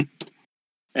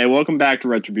Hey, welcome back to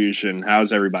Retribution.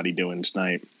 How's everybody doing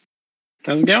tonight?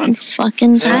 How's it going? I'm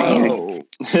fucking tired.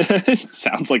 It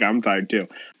sounds like I'm tired too.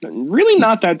 Really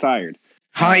not that tired.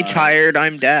 Hi, tired.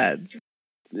 I'm Dad.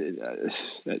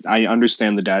 I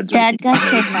understand the dad's. Dad got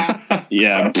kidnapped.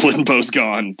 Yeah, Blimbo's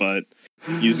gone, but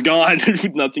he's gone.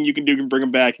 Nothing you can do can bring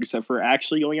him back except for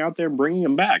actually going out there and bringing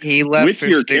him back. He left with for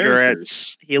your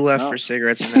cigarettes. He left for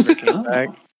cigarettes and never came back.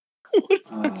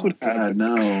 That's what happened.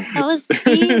 No. That was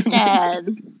B's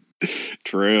dad.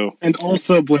 True. And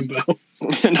also Blimbo.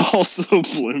 And also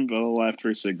Blimbo left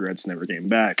for cigarettes, never came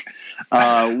back.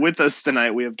 With us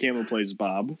tonight, we have Camo plays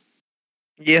Bob.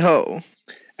 Yo.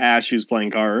 Ash, who's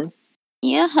playing Karu.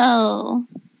 Yo-ho.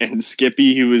 And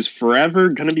Skippy, who is forever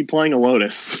going to be playing a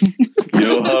Lotus.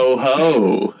 Yo ho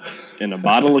ho. In a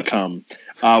bottle of cum.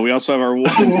 We also have our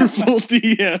wonderful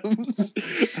DMs.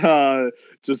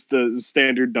 Just the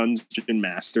standard Dungeon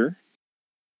Master.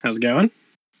 How's it going?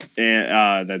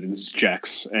 And that is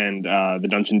Jex. And the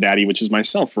Dungeon Daddy, which is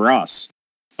myself for us.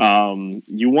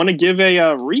 You want to give a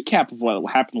recap of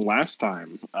what happened last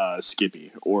time,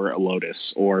 Skippy, or a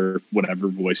Lotus, or whatever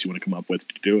voice you want to come up with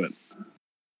to do it.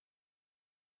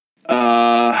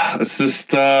 It's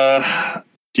just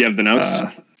Do you have the notes?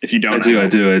 If you don't,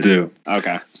 I do.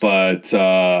 Okay. But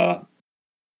I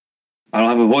don't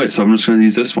have a voice, so I'm just going to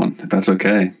use this one. If that's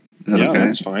okay. Is that okay?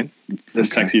 That's fine. It's the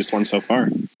sexiest one so far.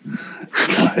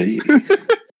 Hey.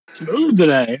 Smooth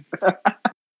today.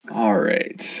 All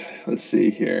right. Let's see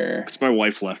here. Because my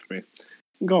wife left me.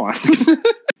 Go on.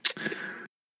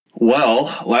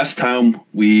 Well, last time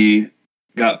we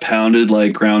got pounded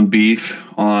like ground beef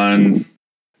on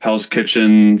Hell's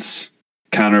Kitchen's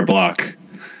counter block.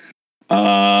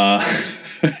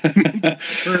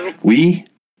 We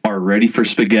are ready for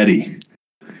spaghetti.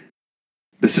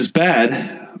 This is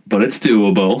bad, but it's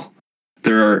doable.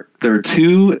 There are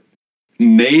two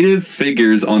native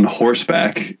figures on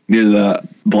horseback near the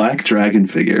black dragon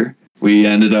figure. We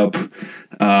ended up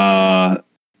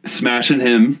smashing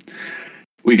him.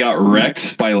 We got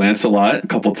wrecked by Lancelot a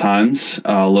couple times.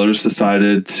 Lotus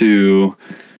decided to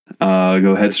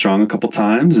go headstrong a couple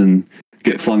times and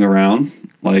get flung around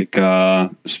like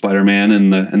Spider-Man in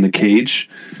the cage,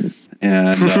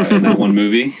 and in that one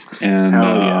movie. And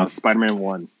yeah, Spider-Man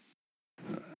 1.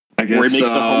 I guess where he makes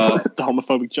the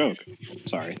homophobic joke.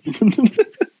 Sorry.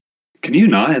 Can you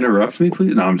not interrupt me,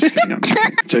 please? No, I'm just kidding. I'm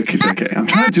joking. I'm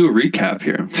trying to do a recap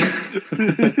here.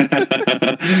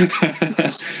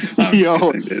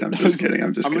 I'm just kidding.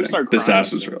 I'm just kidding. This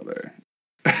ass was real there.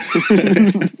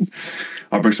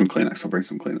 I'll bring some Kleenex.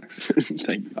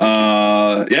 Thank you.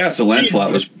 Yeah, so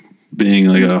Lancelot was being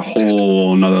like a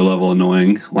whole another level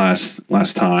annoying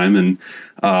last time, and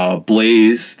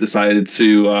Blaze decided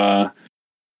to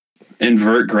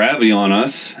invert gravity on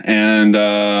us and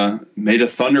made a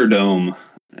Thunderdome,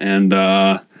 and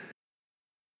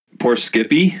poor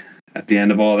Skippy at the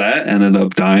end of all that ended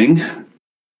up dying,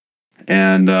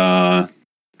 and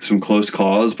some close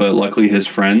calls, but luckily his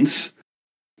friends,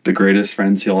 the greatest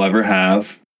friends he'll ever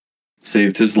have,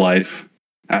 saved his life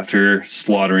after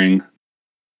slaughtering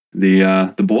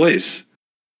the boys.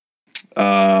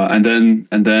 And then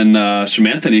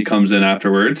Shamanthony comes in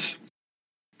afterwards,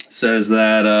 says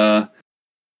that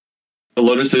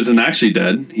Lotus isn't actually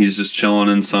dead. He's just chilling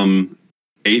in some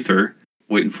aether,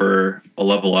 waiting for a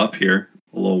level up here,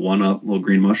 a little 1-up, little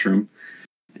green mushroom.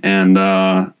 And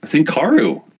I think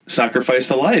Karu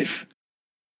sacrificed a life.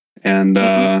 And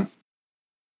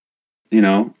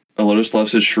Lotus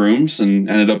loves his shrooms and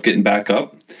ended up getting back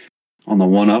up on the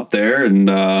 1-up there. And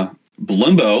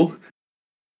Blimbo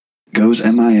goes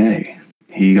MIA.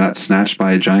 He got snatched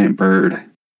by a giant bird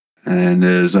and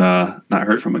is not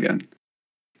heard from again.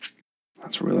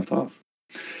 That's where we left off.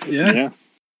 Yeah.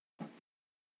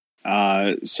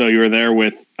 So you were there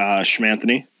with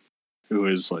Shamanthony, who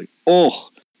is like, "Oh,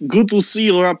 good to see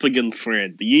you up again,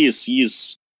 friend. Yes.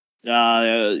 You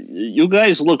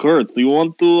guys look hurt. You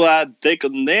want to take a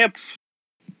nap?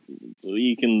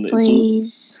 We can.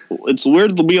 Please. It's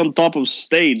weird to be on top of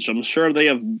stage. I'm sure they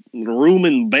have room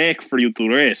in back for you to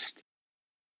rest.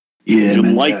 Yeah, You'd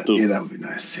man, like to. Yeah, that would be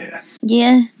nice. Yeah.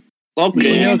 Yeah.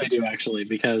 Okay. We know they do, actually,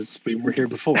 because we were here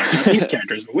before. Not these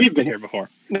characters, but we've been here before.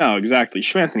 No, exactly.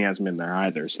 Shamanthony hasn't been there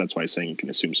either, so that's why he's saying you can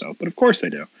assume so. But of course they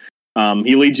do.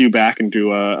 He leads you back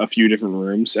into a few different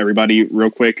rooms. Everybody,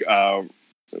 real quick,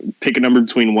 pick a number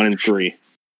between 1 and 3.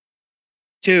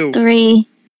 2. 3.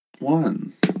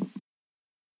 1.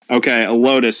 Okay, a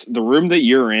Lotus. The room that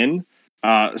you're in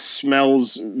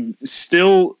smells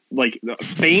still like a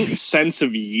faint sense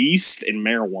of yeast and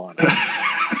marijuana.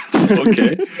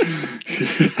 Okay.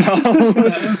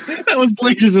 That was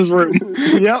Blake's room.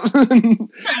 Yep.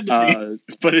 Had to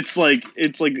be. But it's like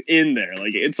in there.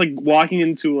 Like it's like walking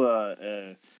into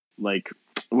a like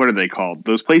what are they called?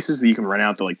 Those places that you can rent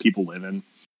out that like people live in.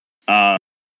 I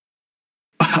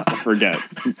forget.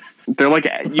 They're like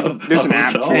there's an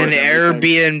app hotel? for An it.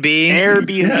 Airbnb. Airbnb.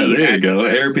 Yeah, there you that's go.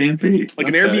 it. Airbnb. Like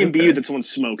an Okay, Airbnb okay. that someone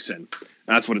smokes in.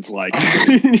 That's what it's like. Oh.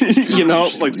 You know,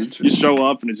 like Interesting. you show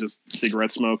up and it's just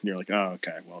cigarette smoke, and you're like, oh,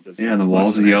 okay, well, this. Yeah, is the less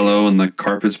walls are than yellow and the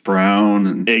carpet's brown,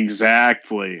 and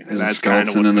Exactly. there's a That's kind of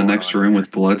skeleton what's in the going next on. room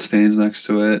with blood stains next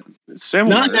to it.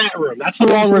 Similar. Not that room. That's the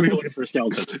wrong room if you're looking for a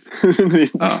skeleton.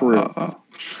 True.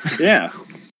 Yeah.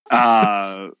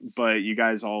 But you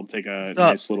guys all take a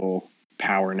nice little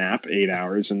power nap, 8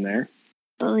 hours in there.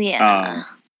 Oh yeah.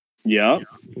 Yep.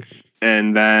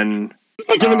 And then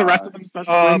Like giving the rest of them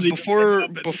special rooms. you can Before pick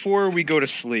up and- before we go to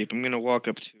sleep, I'm gonna walk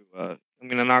up to. I'm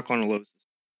gonna knock on Lotus.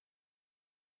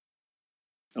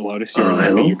 Lotus, you're at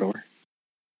hello? your door.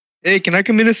 Hey, can I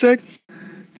come in a sec?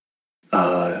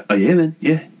 Yeah, man.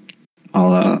 Yeah.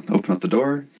 I'll open up the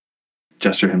door,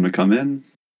 gesture him to come in.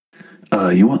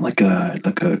 You want like a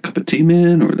cup of tea,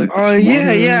 man, or like? some Yeah,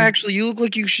 water? yeah. Actually, you look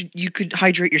like you could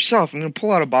hydrate yourself. I'm gonna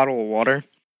pull out a bottle of water.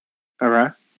 All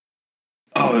right.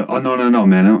 Oh, no,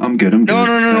 man. I'm good. I'm good.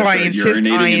 No, I I insist.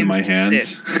 urinating in my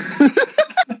hands.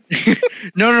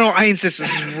 No, I insist.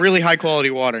 This is really high quality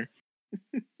water.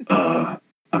 I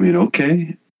mean,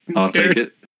 okay. I'll scared. take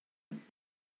it,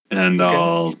 and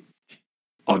Okay.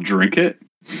 I'll drink it.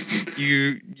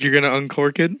 You're gonna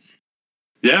uncork it.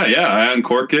 Yeah. I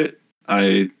uncork it.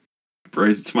 I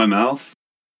raise it to my mouth.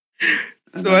 and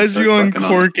So then as start you sucking on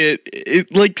uncork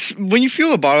it like when you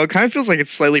feel the bottle, it kind of feels like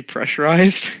it's slightly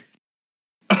pressurized.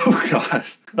 Oh god.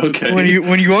 Okay. When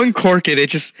you uncork it, it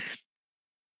just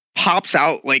pops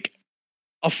out like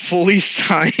a fully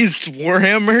sized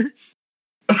warhammer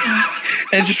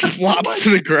and just flops to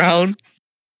the ground.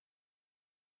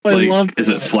 I like, love is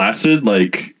it that. flaccid?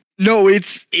 Like No,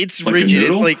 it's Like a rigid.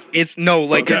 It's noodle?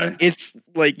 like Okay. it's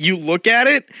like you look at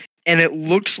it and it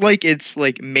looks like it's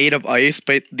like made of ice,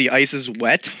 but the ice is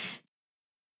wet.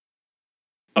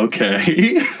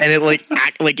 okay. And it like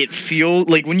act like it feels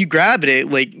like when you grab it,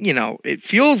 like it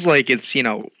feels like it's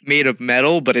made of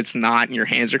metal, but it's not, and your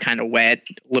hands are kind of wet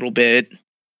a little bit.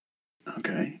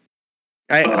 Okay.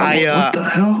 I what the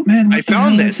hell, man? What I the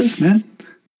found hell is this. man.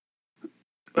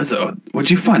 What'd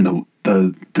you find?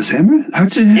 This hammer?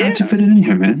 How'd you fit it in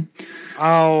here, man?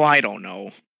 oh, I don't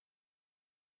know.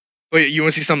 Wait, you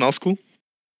want to see something else cool?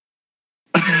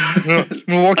 I'm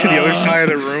gonna walk to the other side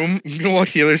of the room. I'm gonna walk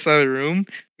to the other side of the room. I'm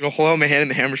gonna hold out my hand,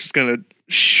 and the hammer's just gonna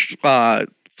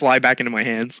fly back into my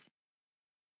hands.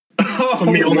 Oh,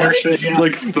 Mjolnir what? shit, yeah.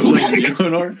 Like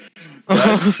Mjolnir?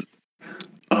 That's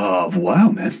wow,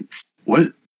 man.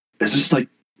 What is this like?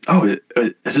 Oh,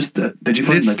 is this the? Did you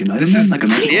find This- like an item this man? is- Like a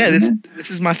magic yeah, item this- man? This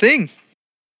is my thing.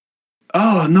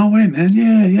 Oh no way, man!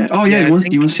 Yeah. Oh yeah, Yeah, I you want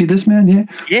think- to see this, man? Yeah.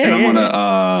 Yeah, And I'm yeah.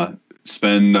 gonna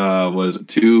spend what is it,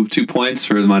 2 points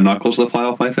for my knuckles to fly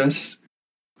off my fists.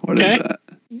 What is Okay. that?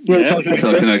 We're talking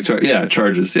about this. Yeah,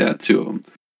 charges. Yeah, 2 of them.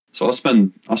 So I'll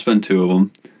spend 2 of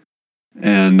them,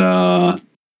 and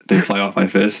they fly off my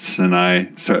fists, and I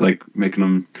start like making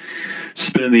them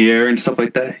spin in the air and stuff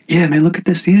like that. Yeah, man, look at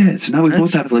this. Yeah, so now we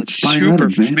both That's have like fine super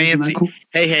items, man. Isn't fancy. that cool?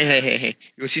 Hey.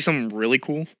 You wanna see something really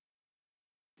cool?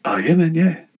 Oh yeah, man.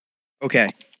 Yeah. Okay.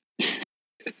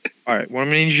 All right. What I'm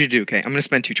gonna need you to do? Okay, I'm gonna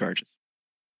spend 2 charges.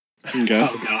 Okay.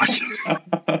 Oh gosh.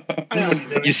 I know what he's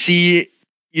doing.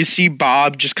 You see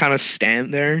Bob just kind of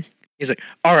stand there. He's like,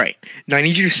 "All right, now I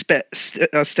need you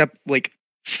to step like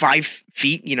 5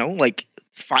 feet. Like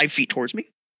 5 feet towards me."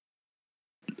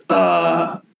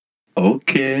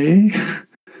 Okay.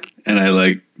 And I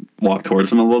like walk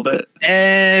towards him a little bit.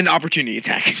 And opportunity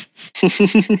attack.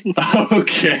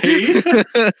 Okay.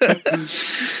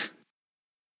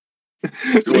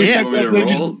 So Wait, yeah, you want me to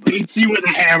Leslie roll? just beats you with a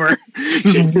hammer.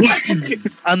 Just whack.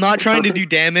 I'm not trying to do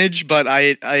damage, but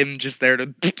I'm just there to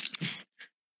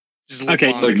just look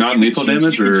Okay, on. Like non-lethal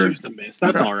damage, you can or choose to miss.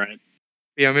 That's Okay. all right.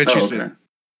 Yeah, I'm gonna Oh, choose okay.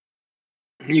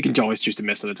 it. You can always choose to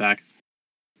miss an attack.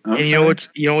 And you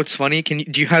know what's funny?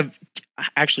 Do you have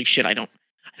actually shit? I don't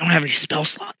have any spell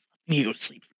slots. I need to go to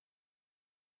sleep.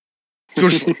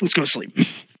 Let's go to sleep.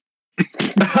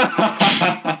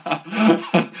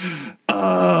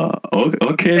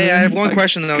 Okay. Hey, I have man. one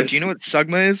question though. guess- Do you know what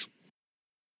Sugma is?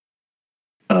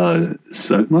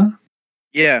 Sugma?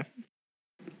 Yeah.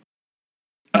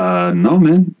 No,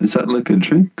 man. Is that like a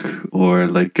drink or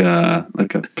like a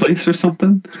place or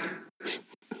something?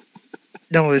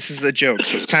 No, this is a joke.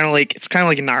 So it's kind of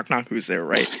like a knock knock who's there,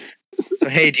 right? So,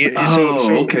 hey, do you, Oh,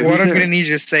 so okay, what who's I'm there? gonna need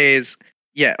you to say is,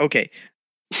 yeah, okay.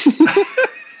 So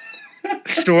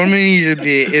what I'm gonna need you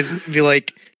to be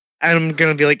like, I'm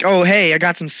gonna be like, oh, hey, I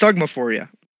got some Sugma for you.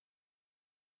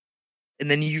 And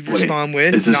then you Wait, respond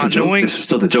with, Is this not a joke? knowing. This is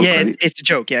still the joke, Yeah, right? it's a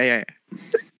joke. Yeah.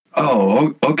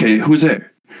 Oh, okay. Who's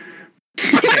there?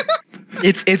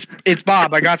 It's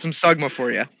Bob. I got some Sugma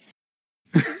for you.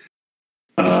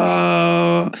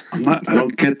 I'm not. I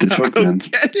don't get the joke, man.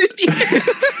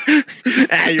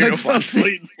 You're no That's fun. what I'm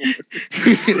waiting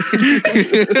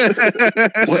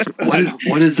for.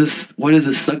 What is this? What is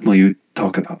this Sugma you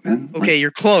talk about, man? Like- Okay,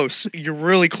 you're close. You're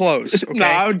really close. Okay. No,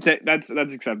 I would take that's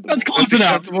acceptable. That's close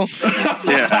enough.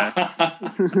 Acceptable? Yeah.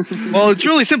 Well, it's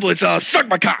really simple. It's suck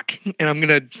my cock, and I'm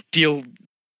gonna deal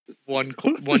one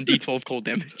d12 cold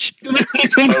damage.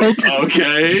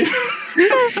 Okay.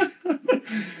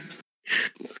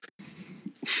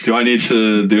 Do I need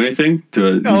to do anything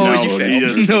to? No, you he failed.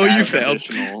 doesn't No, you have failed.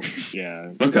 additional-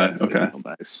 Yeah. Okay. Okay.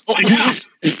 Nice. Oh my gosh.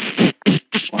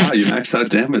 Wow, you maxed that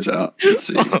damage out. Let's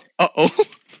see. Oh.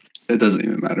 It doesn't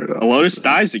even matter though. A Lotus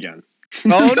dies again.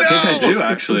 Oh I think I do no!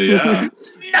 actually. Yeah.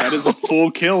 That is a full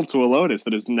kill to a Lotus.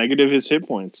 That is negative his hit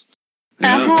points.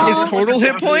 Yeah. His total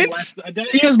hit points?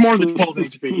 He has more than 12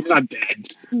 HP. He's not dead.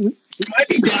 He might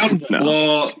be down. No.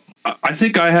 Well, I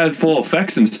think I had full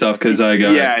effects and stuff because I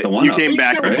got Yeah, the one. you up. came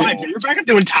back, You're right? fine. You're back up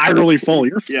to entirely full.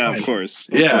 You're fine. Yeah, of course.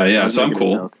 Of Yeah, course. yeah. I was So I'm making a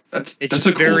cool. joke. That's It's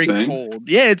a cool very thing. cold.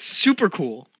 Yeah, it's super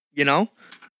cool. You know,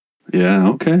 Yeah.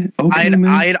 Okay. Okay.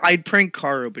 man. I'd prank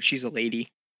Karu, but she's a lady,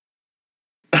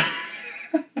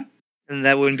 and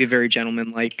that wouldn't be very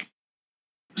gentlemanlike.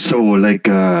 So like,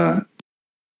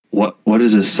 what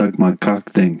is this suck my cock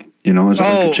thing? You know, is it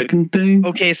like Oh, a chicken thing?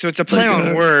 Okay, so it's a play Like,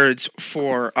 on words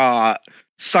for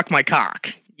suck my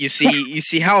cock. You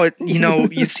see how it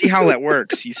you see how that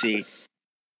works, you see.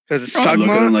 Because it's I'm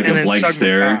looking Sugma at like and a then blank Sugma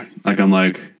stare. cock. Like I'm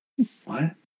like,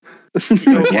 what?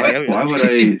 Okay, Like, why would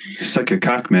I suck your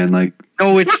cock, man? Like,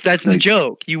 No, that's the Like-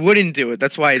 joke. You wouldn't do it.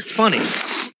 That's why it's funny.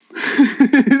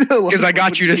 Because I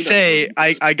got you to say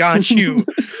I got you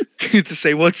to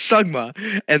say what's Sugma,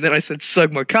 and then I said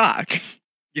Sugma cock.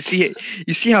 You see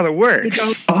how that works.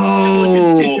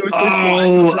 oh,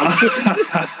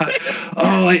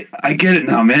 I get it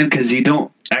now, man. Because you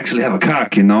don't actually have a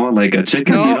cock, you know, like a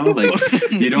chicken, you know,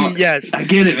 like you don't. Yes. I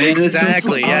get it, man. It's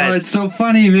Exactly, So yes. Oh, it's so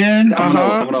funny, man.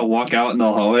 Uh-huh. I'm gonna walk out in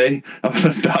the hallway. I'm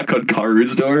gonna knock on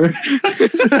Karu's door.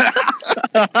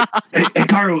 hey,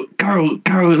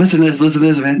 Karu, listen to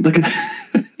this, man. Look at.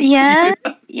 Yeah.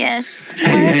 Yes.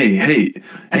 Hey!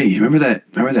 You remember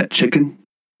that chicken?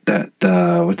 That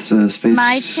what's his face?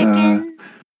 My chicken.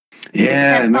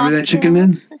 Yeah, that remember Bob that chicken,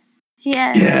 man? killed?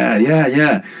 Yeah.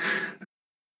 Yeah.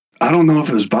 I don't know if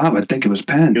it was Bob. I think it was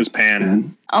Penn. It was Pan.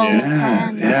 Man. Oh, Yeah,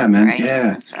 Pan, yeah, that's man, right, yeah.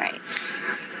 That's right.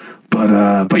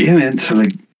 But yeah, man. So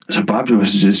Bob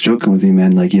was just joking with me,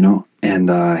 man. Like, you know, and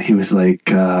he was like,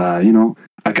 you know,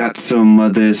 I got some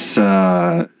of this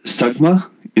Sugma,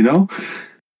 you know.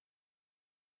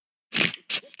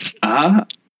 You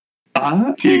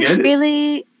Did get he it?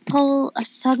 really pull a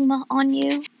Sugma on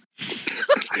you?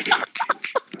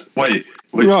 Wait,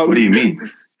 what do you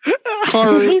mean?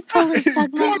 Did he pull a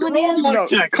Sugma on you? No,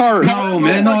 Check. Karu. No,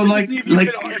 man, no,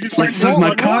 like suck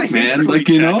my cock, man. Like,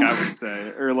 you know. I would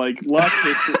say, or like luck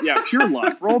history. Yeah, pure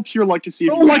luck. Roll pure luck to see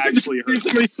if Oh, you like actually heard.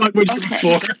 somebody sucked with you Okay.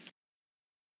 before.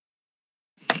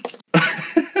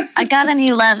 I got an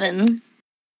 11.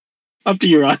 Up to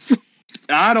you, Russ.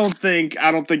 I don't think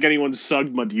anyone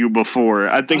sugma'd you before.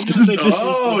 I think this is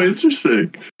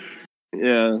Interesting.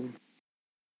 yeah.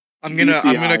 I'm You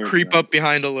see gonna how- creep up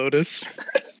behind a Lotus.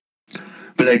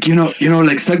 But like, you know,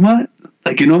 like Sugma,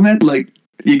 like, you know, man, like,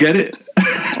 you get it.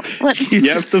 What? You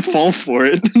have to fall for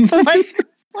it.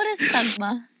 What is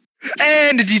Sugma?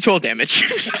 And a d12 damage.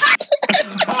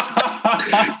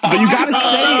 But you gotta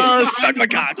say it. Suck my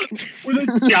cock. With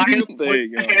a giant There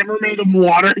you go. hammer made of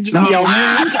water. Just No. yelling.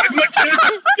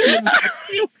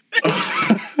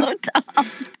 Oh, Tom.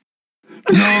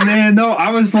 No, man, no,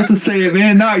 I was supposed to say it,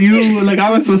 man, not you. Like,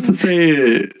 I was supposed to say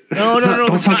it. No,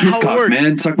 Don't that's suck not his how it cock, works.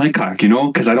 man. Suck my cock, you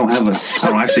know, because I don't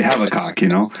actually have a cock, you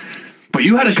know. But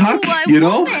you had a cock, Ooh, I you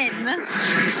know. won.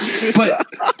 But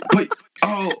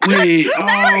oh wait,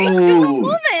 Sorry, oh. you're a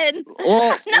woman.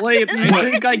 Well, wait, it's I not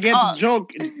think I get the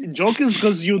joke. Joke is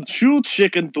because you chew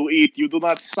chicken to eat, you do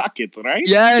not suck it, right?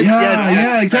 Yes,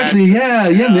 Yeah, exactly. Yeah,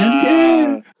 man.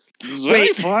 Yeah. It's very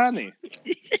Wait. funny.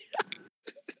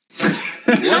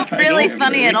 It's not really Joke,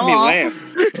 funny make at me all.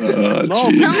 laugh. Oh, No,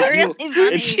 jeez. Not really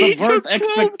funny. It's subvert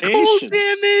expectations.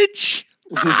 Damage.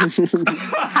 How much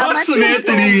Awesome,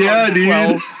 Anthony. Yeah, dude.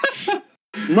 12.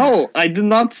 No, I did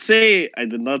not say. I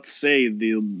did not say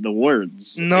the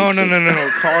words. I No. said-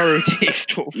 Karu takes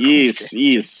 12. Yes,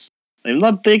 yes. I'm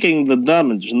not taking the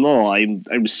damage. No, I'm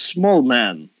small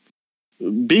man.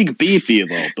 Big PP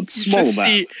though, but small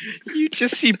man. You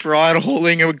just see Broad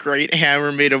holding a great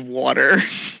hammer made of water.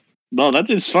 No, that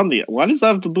is funny. What does that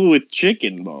have to do with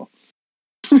chicken though?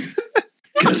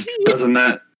 Because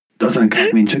doesn't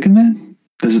cock mean chicken man?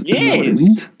 Isn't that what it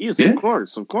means? Yes, Yeah? of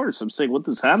course. I'm saying, what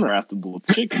does hammer have to do with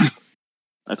chicken?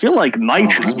 I feel like knife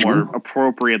Oh, I is don't more know.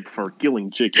 appropriate for killing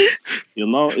chicken. You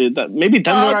know, maybe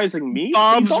tenderizing meat.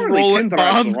 Bob's They don't really rolling.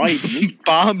 tenderize right meat.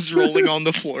 Bob's rolling on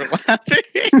the floor laughing.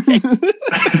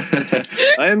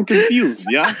 I am confused.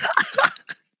 Yeah.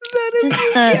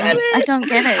 Just, I don't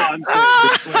get it. I'm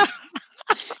serious.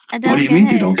 I don't What do you get mean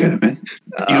it. you don't get it, man?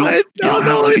 You don't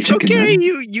have like a it's chicken, okay. man.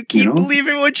 You keep know?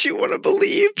 believing what you want to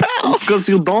believe, pal. It's because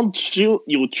you don't chew.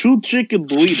 You chew chicken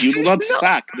to eat. You do not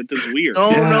sack. That is weird.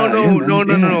 No, Yeah, no. yeah,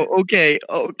 man,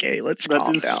 Okay, let's That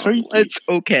calm is down.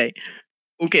 freaky.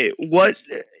 Okay. What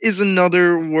is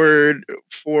another word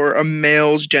for a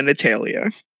male's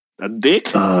genitalia? A dick.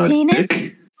 Penis?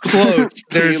 Dick? Close.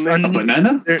 There's Penis. A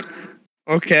banana?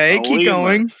 okay. A Keep lemur.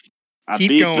 going. A Keep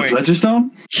beak. The going. pleasure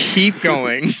stone? Keep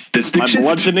going. The stick My shift?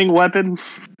 bludgeoning weapon.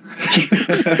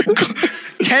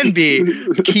 Can be.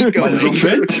 Keep My little going.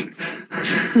 fit?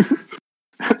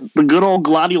 The good old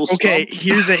gladius. Okay,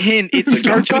 here's a hint. It The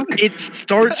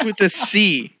starts gum with a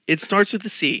C. It starts with a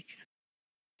C.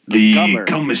 The Gummer.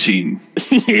 cum machine.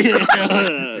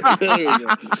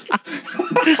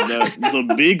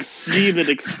 the big semen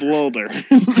exploder.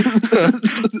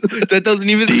 That doesn't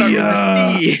even The, start with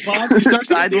a C. Bob, you start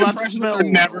to I get do the not impression smell we're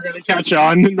never going to catch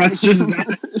on. That's just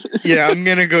Yeah, I'm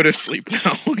gonna go to sleep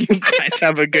now. You guys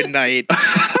have a good night.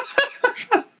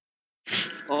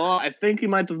 Oh, I think he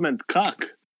might have meant cock.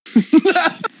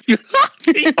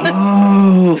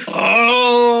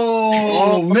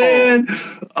 Oh, man.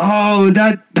 Oh,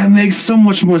 that makes so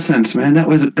much more sense, man.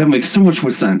 That makes so much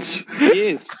more sense.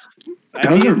 Yes.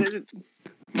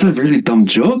 It's a really dumb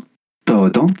joke, though.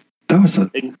 That was a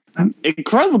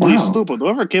Incredibly Wow. stupid.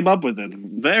 Whoever came up with it,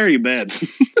 very bad.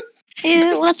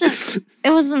 It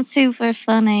wasn't super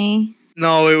funny.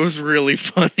 No, it was really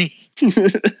funny.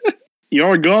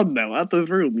 You're gone now, out of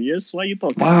the room. Yes, why you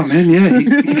talking? wow, man. Yeah,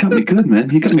 he got me good, man.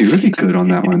 He got me really good on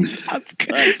that one. I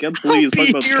can't believe he's I'll talking be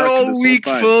about here cock all this whole week,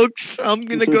 time. folks. I'm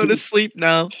gonna go to sleep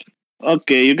now.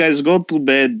 Okay, you guys go to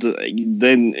bed.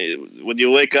 Then, when you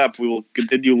wake up, we will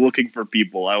continue looking for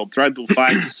people. I will try to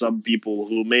find some people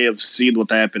who may have seen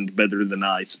what happened better than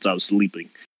I since I was sleeping.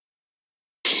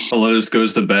 Lotus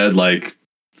goes to bed like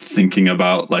thinking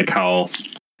about like how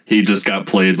he just got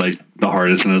played like the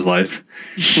hardest in his life,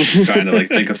 trying to like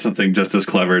think of something just as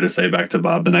clever to say back to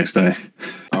Bob the next day.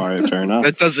 All right, fair enough.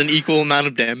 That does an equal amount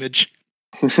of damage.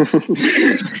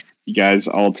 You guys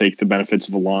all take the benefits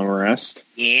of a long rest.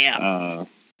 Yeah.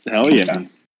 Hell yeah.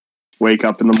 Wake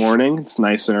up in the morning. It's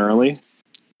nice and early.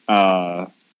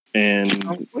 And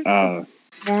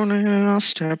Morning, I'll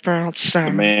step the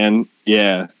outside. man,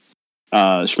 yeah.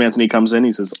 Schmanthony comes in.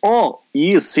 He says, "Oh,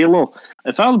 yes, hello.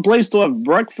 I found a place to have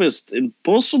breakfast and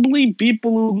possibly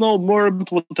people who know more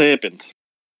about what happened."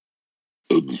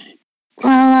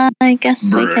 Well, I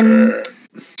guess we can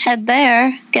head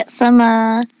there, get some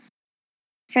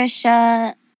fresh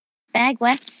bag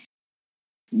wets.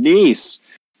 Yes.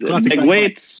 Classic Like,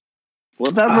 wait.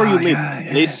 Whatever you need.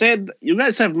 Yeah. They said, you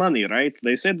guys have money, right?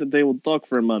 They said that they would talk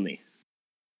for money.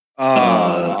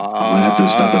 I have to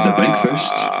stop at the bank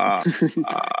first.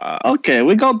 Okay,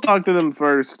 we go talk to them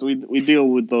first. We deal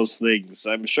with those things.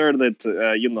 I'm sure that,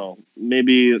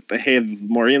 maybe they have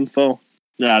more info.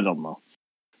 I don't know.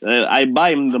 I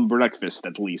buy them breakfast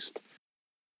at least.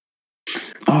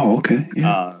 Oh, okay.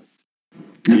 Yeah.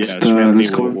 Let's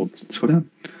Schmanthony go. will- Let's go down.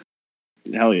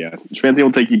 Hell yeah. Schmanthony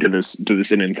will take you to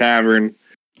this inn and tavern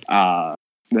that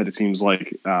it seems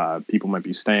like people might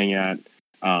be staying at.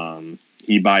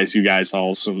 He buys you guys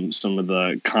all some of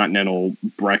the continental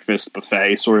breakfast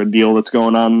buffet sort of deal that's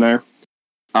going on there.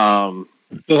 So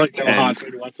like no And- hot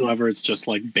food whatsoever. It's just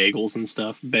like bagels and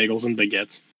stuff, bagels and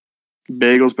baguettes.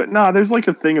 Bagels, but no, there's like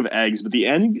a thing of eggs, but the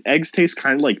eggs taste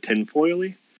kind of like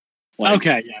tinfoily. Like,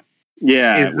 Okay, yeah.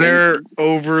 Yeah. Is there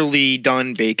overly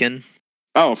done bacon?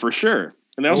 Oh, for sure.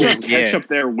 And they also have Yeah. ketchup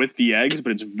there with the eggs,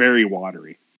 but it's very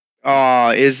watery.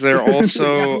 Is there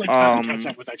also Definitely catch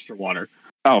up with extra water.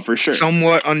 Oh, for sure.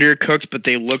 somewhat undercooked, but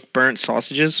they look burnt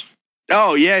sausages?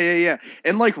 Oh, yeah.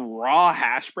 And like raw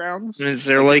hash browns. Is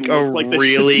there like a Look like they should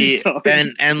really be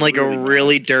done. and like Really a bad.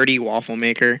 really dirty waffle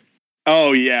maker?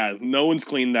 Oh, yeah. No one's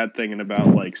cleaned that thing in about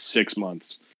like 6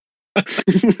 months.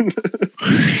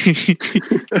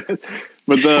 But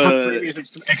But For previous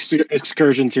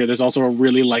excursions here, there's also a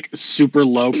really like super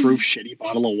low proof shitty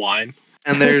bottle of wine.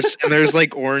 And there's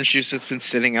like orange juice that's been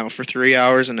sitting out for 3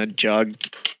 hours in a jug,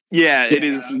 yeah, it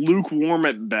is lukewarm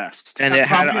at best. and That it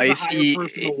had probably is ice. the higher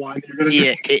personal wine you're gonna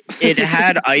Yeah, drink. it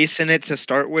had ice in it to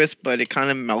start with, but it kind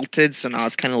of melted, so now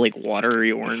it's kind of like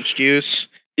watery orange juice.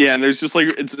 Yeah, and there's just like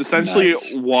it's essentially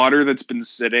Nice. water that's been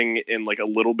sitting in like a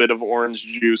little bit of orange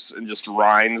juice and just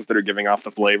rinds that are giving off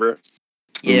the flavor.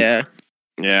 Yeah.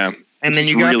 Yeah. And then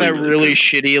It's you got really, that really really good.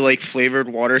 shitty like flavored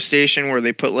water station where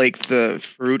they put like the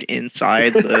fruit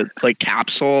inside the like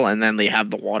capsule, and then they have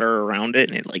the water around it,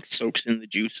 and it like soaks in the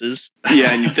juices.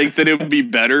 Yeah, and you think that it would be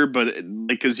better, but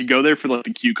because you go there for like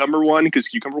the cucumber one, because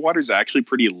cucumber water is actually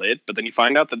pretty lit, but then you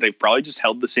find out that they've probably just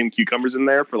held the same cucumbers in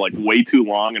there for like way too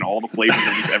long, and all the flavors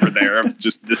that was ever there have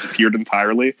just disappeared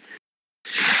entirely.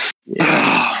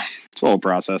 It's a whole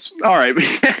process. All right,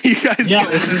 you guys. Yeah.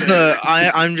 This is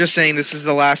I'm just saying this is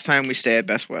the last time we stay at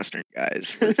Best Western,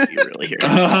 guys. Let's be really here.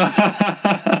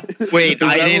 Wait, Is that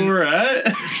I where didn't. we're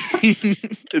at?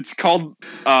 It's called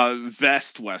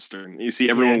Vest Western. You see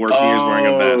everyone working here is wearing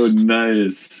a vest.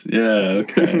 Nice. Yeah.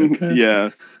 Okay. okay. Yeah.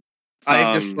 I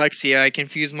have Um, dyslexia. I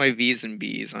confuse my V's and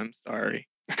B's. I'm sorry.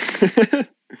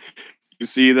 You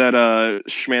see that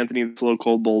Schmanthony, the slow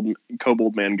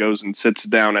kobold man, goes and sits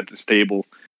down at this table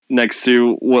next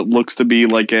to what looks to be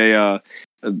like a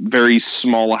very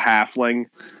small halfling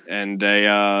and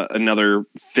another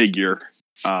figure.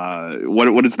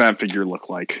 What does that figure look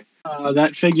like?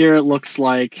 That figure looks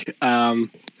like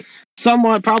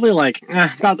somewhat, probably like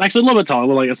about actually a little bit tall,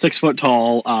 like a 6 foot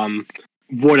tall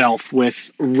wood elf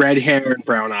with red hair and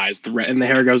brown eyes. And the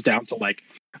hair goes down to like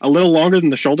a little longer than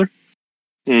the shoulder.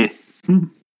 Mm.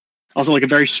 Also, like a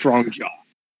very strong jaw.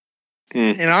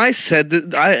 And I said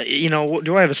that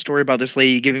do I have a story about this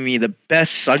lady giving me the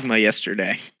best Sugma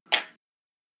yesterday?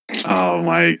 Oh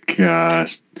my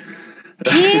gosh.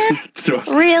 Here? So-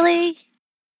 Really?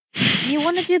 You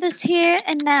want to do this here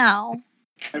and now?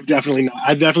 I've definitely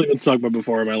been Sugma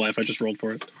before in my life. I just rolled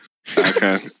for it.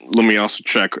 Okay, let me also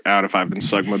check out if I've been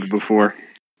Sugmud before.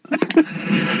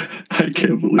 I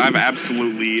can't believe I've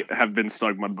absolutely have been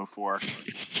Sugmud before.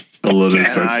 Alona And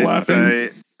starts I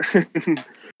laughing. say,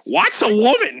 what's a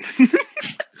woman?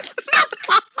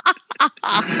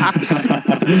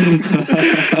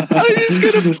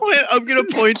 I'm gonna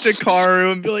point to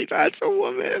Karu and be like, "That's a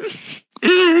woman."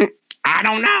 I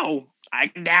don't know. I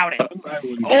doubt it. I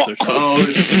wouldn't Oh, be so sure. Oh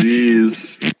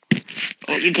jeez.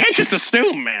 Well, you can't just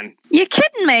assume, man. You're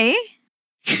kidding me?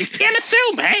 You can't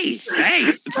assume. Hey,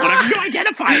 it's whatever you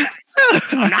identify as.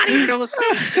 I'm not even gonna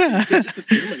assume. You can't just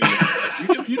assume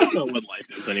anymore. You don't know what life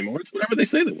is anymore. It's whatever they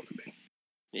say they want to be.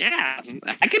 Yeah,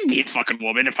 I can be a fucking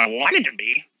woman if I wanted to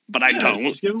be, but I Yeah, don't.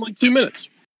 Just give them like 2 minutes.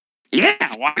 Yeah,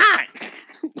 why not?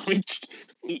 Let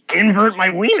me invert my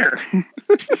wiener.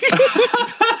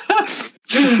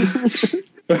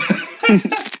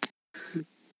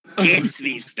 Kids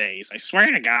these days, I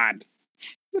swear to God.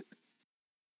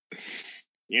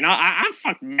 You know, I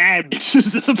fuck mad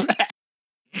bitches in the back.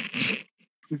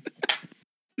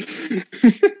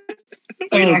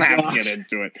 We don't have to get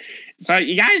into it. So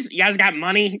you guys got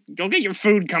money? Go get your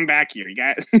food. Come back here. You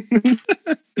got.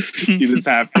 See this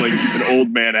halfling? He's an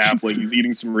old man halfling. He's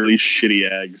eating some really shitty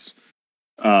eggs.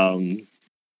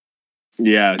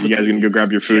 Yeah, you guys gonna go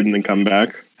grab your food and then come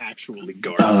back? Actually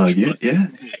garbage. Yeah.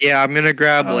 Yeah, I'm gonna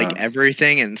grab Uh. like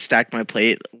everything and stack my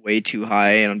plate way too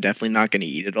high, and I'm definitely not gonna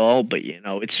eat it all. But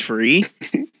it's free.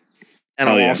 And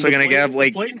Oh, I'm yeah. also gonna grab The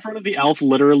like plate in front of the elf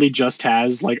literally just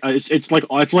has like it's like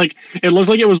it looks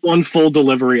like it was one full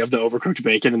delivery of the overcooked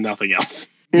bacon and nothing else.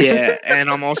 yeah,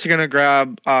 and I'm also gonna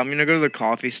grab. I'm gonna go to the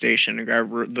coffee station and grab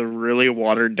the really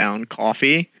watered down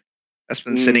coffee that's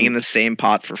been sitting in the same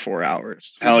pot for 4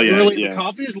 hours. Hell yeah, Literally, yeah. The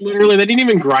coffee is literally they didn't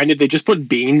even grind it. They just put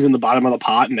beans in the bottom of the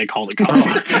pot and they called it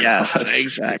coffee. Yeah,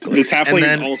 exactly. This halfling And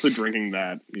then- is also drinking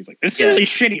that. He's like, this is Yeah. really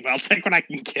shitty, but I'll take what I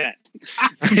can get.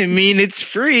 I mean, it's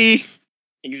free.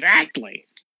 Exactly.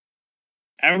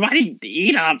 Everybody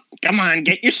eat up. Come on,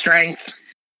 get your strength.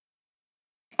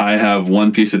 I have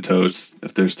one piece of toast.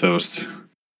 If there's toast,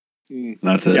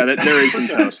 that's it. Yeah, there is some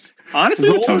toast. Honestly,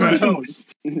 Roll the toast for isn't...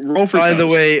 toast. Roll for By toast. the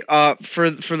way,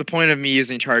 for the point of me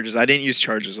using charges, I didn't use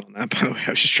charges on that. By the way, I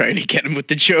was just trying to get him with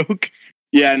the joke.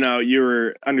 Yeah, no, you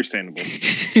were understandable.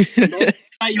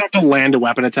 You have to land a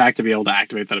weapon attack to be able to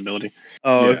activate that ability.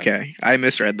 Oh, Yeah. okay. I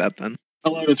misread that then.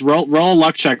 Hello, just roll a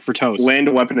luck check for toast. Land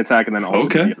a weapon attack and then also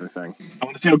Okay. the other thing. I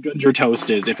want to see how good your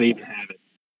toast is if they even have it.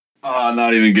 Oh,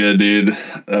 not even good, dude.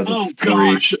 That's a Oh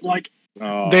 3. gosh, like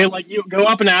Oh, they like you go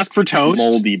up and ask for toast.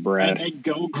 moldy And bread. they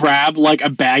go grab like a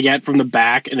baguette from the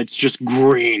back, and it's just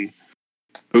green.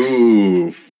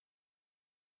 Ooh.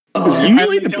 'Cause Uh,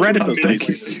 usually the bread at oh, those thank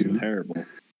places you. isn't terrible.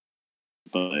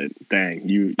 But dang,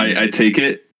 you. I take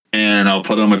it and I'll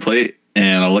put it on my plate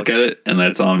and I'll look at it and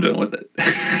that's all I'm doing with it.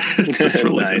 It's just for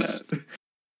looking Nice.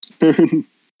 at.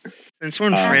 Since we're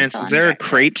in Uh, France, is there a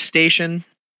crepe station?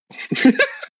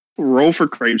 Roll for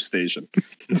crepe station.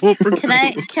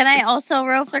 Can I also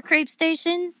roll for crepe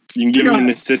station? You can give him an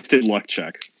assisted luck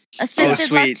check.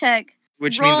 Assisted luck sweet. check.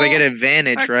 Which means I Roll get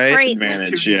advantage, for right? crepe.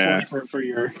 Advantage, yeah.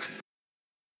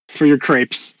 For your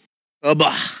crepes. Oh,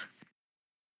 bah.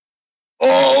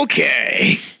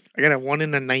 Okay. I got a 1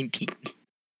 and a 19.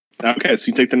 Okay, so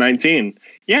you take the 19.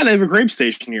 Yeah, they have a grape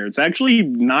station here. It's actually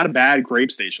not a bad grape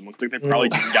station. Looks like they probably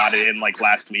just got it in like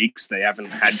last week, so they haven't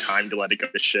had time to let it go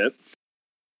to shit.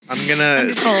 I'm gonna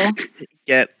Wonderful.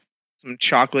 get some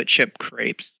chocolate chip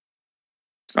crepes.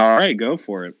 All right, go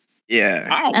for it. Yeah.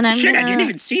 Oh, And I'm shit, I gonna- didn't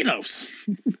even see those.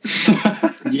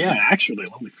 Yeah, actually,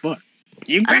 holy fuck.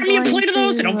 Can you grab I'm me a going plate of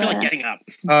those? I don't feel to, like getting up.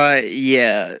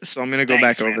 Yeah. So I'm gonna go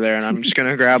Thanks, back man. over there and I'm just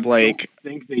gonna grab like I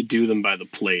think they do them by the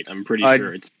plate. I'm pretty A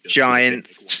sure it's just giant-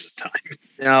 like one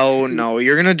at a time. no,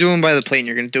 you're gonna do them by the plate and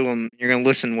you're gonna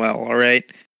listen well, all right?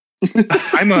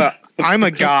 I'm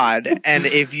a god, and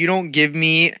if you don't give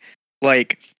me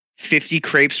like 50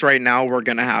 crepes right now, we're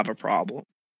gonna have a problem.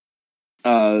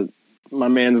 My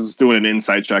man's doing an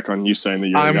insight check on you saying that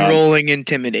you're a I'm god. rolling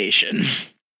intimidation.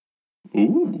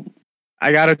 Ooh.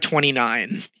 I got a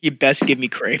 29. You best give me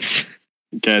crepes.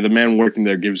 Okay, the man working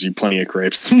there gives you plenty of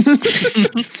crepes.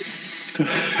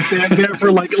 Stand there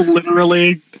for like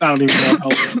literally, I don't even know how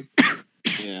long.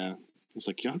 Yeah. He's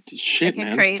like, yo, shit, Like a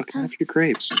man. crepe. Fucking have your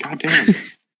crepes. Goddamn.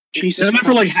 Jesus. Stand there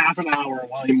for like Christ. half an hour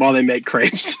while they make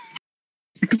crepes.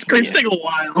 Because crepes Yeah. take a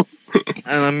while.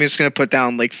 And I'm just gonna put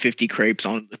down like 50 crepes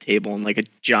on the table and like a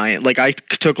giant, like I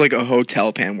took like a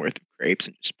hotel pan worth of crepes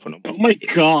and just put them. Oh my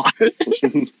god.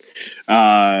 And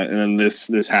then this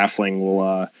halfling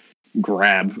will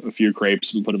grab a few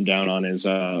crepes and put them down on his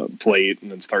plate and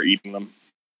then start eating them.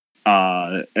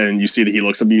 And you see that he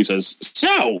looks up at you and says,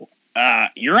 "So,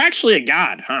 you're actually a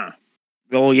god, huh?"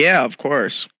 Well, yeah, of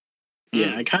course.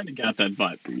 Yeah, I kind of got that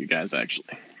vibe from you guys,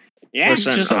 actually. Yeah,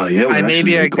 Listen, just Oh, yeah, we're I may actually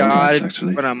be a really cool guys, god,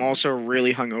 actually. but I'm also a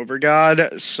really hungover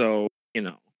god. So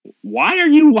why are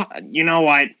you? You know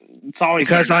what? It's always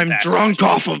because better I'm not to ask drunk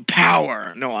off questions. of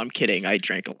power. No, I'm kidding. I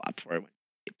drank a lot before I went.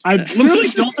 I literally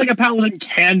don't think a paladin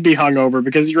can be hungover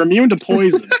because you're immune to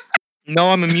poison. No,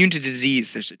 I'm immune to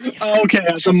disease. There's a difference. Okay,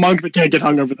 it's a monk that can't get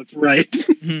hungover. That's right.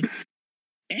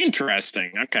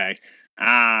 Interesting. Okay.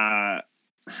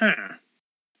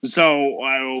 So,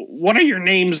 what are your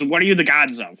names? What are you the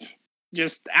gods of?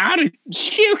 Just out of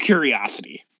sheer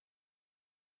curiosity.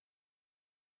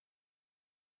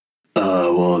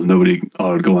 Well, nobody.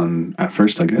 I'll go on at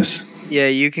first, I guess. Yeah,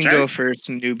 you can Sure. go first,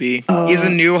 newbie. He's a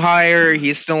new hire.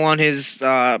 He's still on his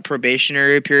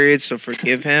probationary period, so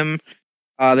forgive him.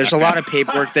 There's a lot of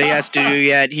paperwork that he has to do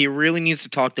yet. He really needs to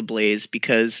talk to Blaze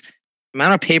because the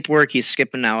amount of paperwork he's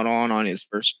skipping out on his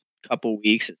first couple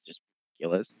weeks is just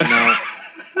ridiculous. You know?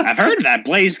 I've heard of that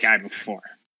Blaze guy before.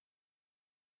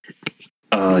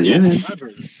 Yeah, man. I've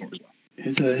heard it before as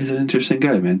well. He's an interesting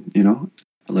guy, man. You know,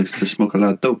 he likes to smoke a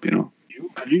lot of dope. You know.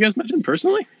 Have you guys met him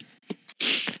personally?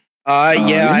 Yeah,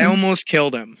 yeah. I almost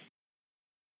killed him.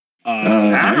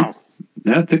 Wow.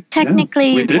 Yeah, I think,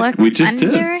 Technically, we did. work We just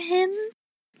under did. him.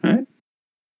 Right?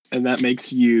 And that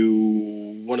makes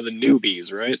you one of the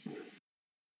newbies, right?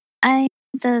 I'm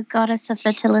the goddess of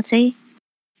fertility.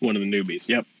 One of the newbies.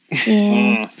 Yep.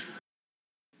 Yeah.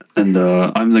 And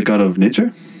I'm the god of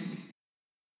nature.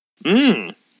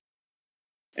 Mm.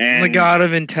 And I'm the god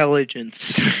of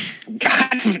intelligence.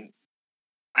 God of,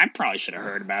 I probably should have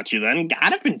heard about you then.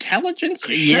 God of intelligence?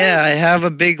 You sure? Yeah, I have a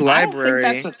big I don't library.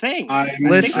 think that's a thing. I'm I think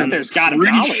Listen, that there's God of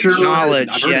pretty knowledge. sure- Knowledge,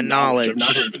 I've heard yeah, of knowledge. I've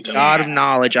not heard of intelligence. God of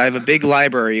knowledge. I have a big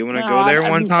library. You want to go there I'd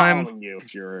one be time? following you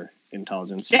if you're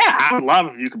intelligence. Yeah, I would love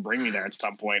if you could bring me there at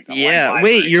some point. I like Yeah. Wait,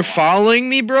 libraries you're a lot. following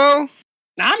me, bro?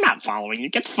 No, I'm not following you.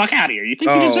 Get the fuck out of here. You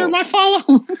think you Oh. deserve my follow?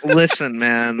 Listen,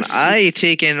 man. I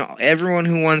take in everyone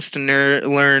who wants to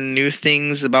learn new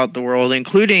things about the world,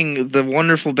 including the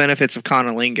wonderful benefits of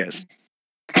conolingus.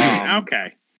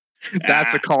 Okay.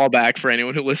 That's a callback for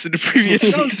anyone who listened to previous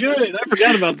That was seasons. good. I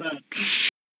forgot about that.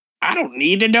 I don't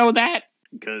need to know that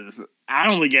because I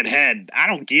only get head. I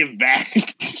don't give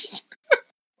back.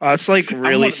 It's like I'm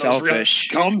really one of those real selfish.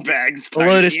 scumbags.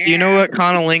 Lotus, do you know what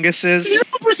conolingus is? Can you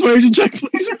roll a persuasion check,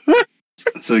 please?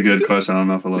 That's a good question. I don't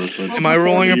know if I love it. Am I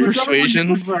rolling a You're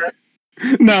persuasion?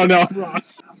 No,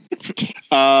 Ross.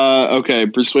 Okay,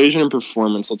 persuasion and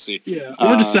performance. Let's see. Yeah,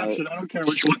 or deception. I don't care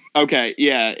which one. Okay,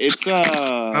 yeah, it's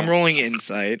I'm rolling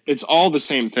insight. it's all the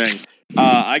same thing.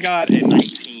 I got a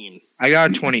 19. I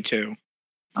got a 22.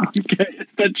 Okay,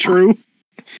 is that true?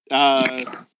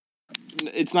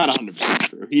 It's not 100%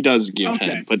 true. He does give Okay.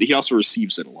 head, but he also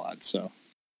receives it a lot. So,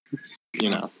 you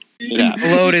know, it happens.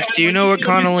 Lotus, do you know what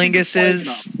conolingus is?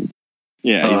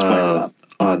 Yeah, he's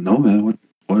playing. No, man.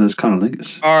 What is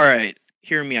conolingus? All right,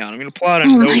 hear me out. I'm gonna pull out a Oh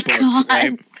my notebook. God.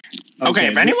 Right? Okay,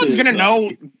 if this anyone's is, gonna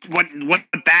know what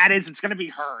that is, it's gonna be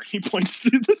her. He points to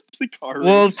the car.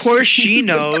 Well, of course she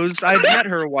knows. I've met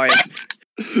her wife.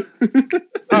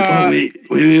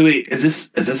 Wait. Is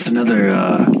this another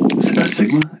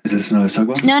Sigma? Is this another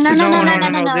Sigma? No.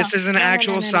 No. This is an No,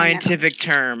 actual no. scientific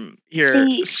term here.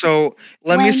 See, So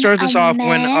let me start this off. When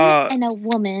man and a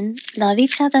woman love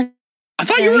each other, I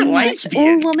thought you were very much, or a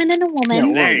lesbian. woman and a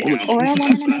woman, There you go. or a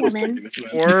woman and a woman.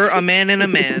 or a man and a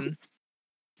man.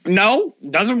 No,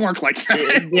 doesn't work like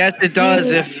that. Yes, it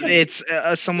does. If it's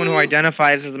someone who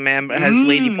identifies as a man but has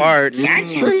lady parts.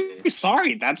 That's true.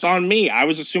 Sorry, that's on me. I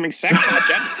was assuming sex, not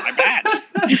gender. My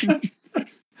bad.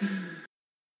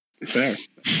 Fair.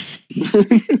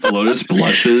 Lotus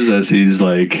blushes as he's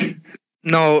like,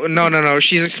 No.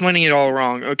 She's explaining it all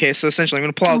wrong. Okay, so essentially, I'm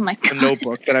gonna pull Oh out my a God.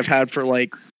 notebook that I've had for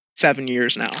like 7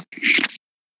 years now.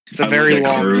 It's a I very look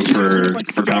at long. Drew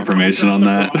for confirmation on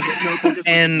that.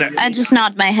 And I just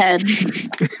nod my head.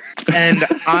 and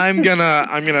I'm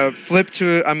gonna flip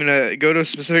to. I'm gonna go to a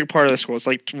specific part of the scroll. It's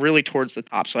like really towards the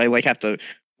top, so I like have to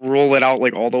roll it out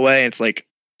like all the way. It's like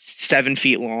 7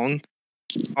 feet long.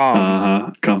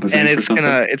 Compass. And it's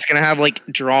gonna have like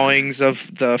drawings of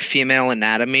the female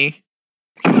anatomy,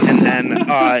 and then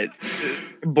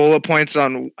bullet points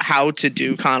on how to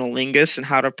do conolingus and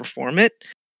how to perform it,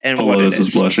 and what it Lotus is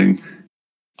is. blushing.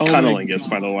 Cunnilingus,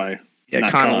 by the way. Yeah,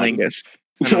 Not conolingus.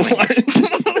 What?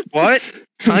 What?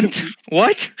 Cunt?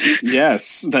 What?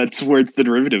 Yes, that's where it's the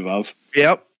derivative of.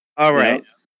 Yep. All right. Yep.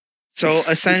 So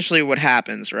essentially, what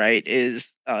happens, right, is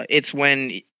it's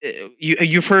when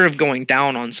you've heard of going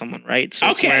down on someone, right? So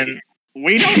it's Okay. when-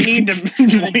 We don't need to.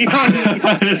 We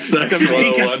don't need Sex to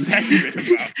make a 101. segment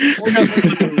about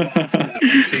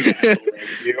this.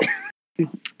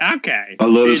 Okay.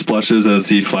 Lotus It's- blushes as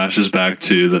he flashes back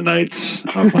to the nights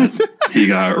of when he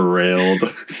got railed.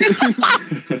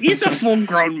 He's a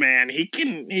full-grown man. He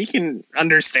can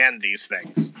understand these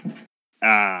things.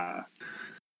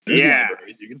 There's Yeah,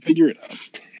 libraries, you can figure it out.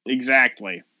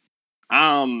 exactly.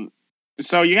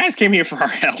 So you guys came here for our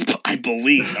help, I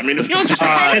believe. I mean, if you don't just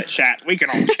chit chat, we can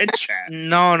all chit chat.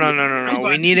 No.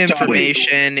 We need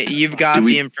information. You've got Do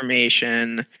we- the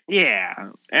information. Yeah,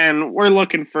 and we're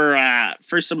looking for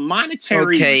some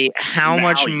monetary. Okay, how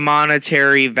much value.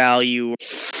 monetary value?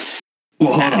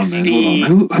 Well, hold on, man. See.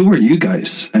 Hold on. Who are you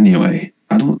guys anyway?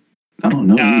 I don't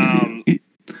know any of you.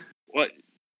 What?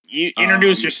 You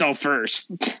introduce yourself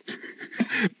first.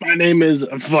 My name is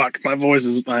my voice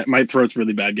is my throat's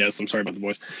really bad, guys. I'm sorry about the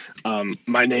voice.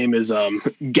 My name is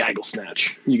Gaggle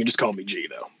Snatch. You can just call me G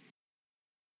though.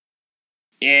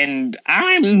 And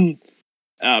I'm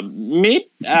Mimi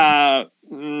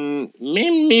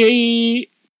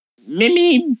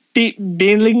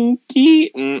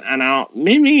Bilinki, and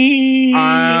Mimi.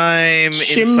 I'm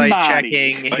insight Shimbari.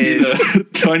 checking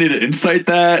Do I need to insight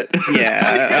that?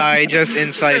 Yeah, I just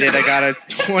incited. I got a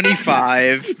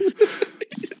 25.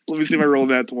 Let me see if I roll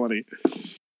that 20.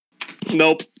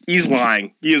 Nope, he's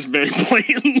lying. He is very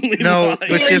blatantly No, lying.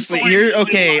 but seriously, here.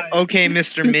 Okay,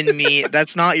 Mr. Minmi,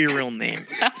 that's not your real name.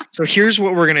 So here's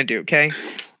what we're gonna do. Okay,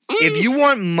 if you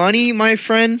want money, my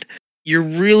friend, you're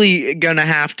really gonna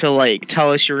have to like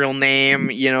tell us your real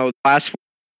name. You know, last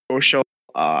social,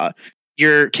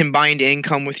 your combined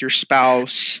income with your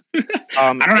spouse. I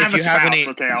don't if have a you spouse. any,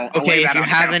 Okay, I'll okay, lay if that you out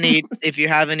have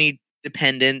now. any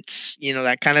dependents, you know,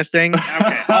 that kind of thing. Okay.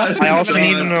 I also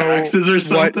need to know taxes or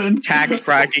what something. tax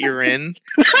bracket you're in.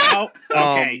 Oh,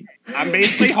 okay. I'm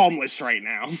basically homeless right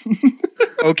now.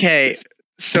 Okay,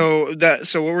 so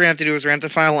what we're gonna have to do is we're gonna have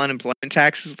to file unemployment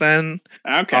taxes then.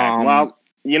 Okay. Um, Well,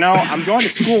 you know, I'm going to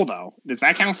school though. Does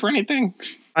that count for anything?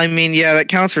 I mean, yeah, that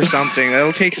counts for something.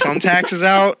 That'll take some taxes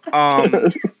out.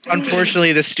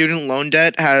 Unfortunately, the student loan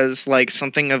debt has like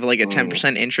something of like a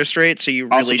 10% interest rate, so you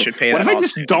really Also, should pay what that if I off.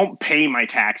 just don't pay my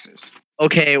taxes?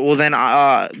 Okay, well then,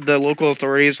 the local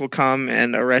authorities will come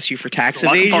and arrest you for tax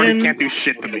Local authorities evasion. can't do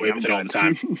shit to me. I'm all the good.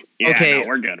 time. Yeah, Okay, no,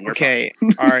 we're good. We're Okay,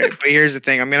 all right, but here's the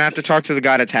thing: I'm gonna have to talk to the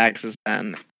god of taxes.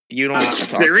 Then you don't have to fine.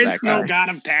 talk There to is that no guy. god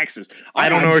of taxes. I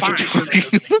don't I'm know what fine. you're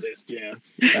talking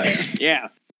Yeah. Yeah.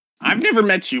 I've never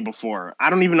met you before.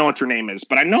 I don't even know what your name is,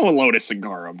 but I know a Lotus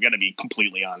Cigar. I'm gonna be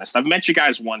completely honest. I've met you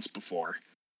guys once before.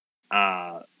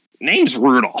 Name's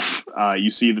Rudolph.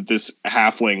 You see that this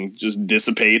halfling just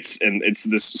dissipates, and it's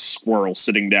this squirrel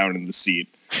sitting down in the seat.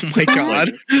 Oh my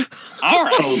god. All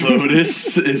right.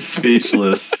 Lotus is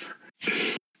speechless.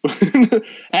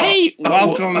 Hey,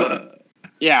 welcome.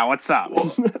 Yeah, what's up?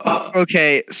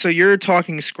 Okay, so you're a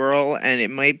talking squirrel, and it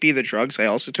might be the drugs I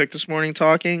also took this morning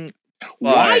talking.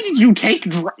 Why But did you take?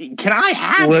 Can I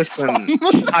have listen,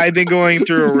 some? I've been going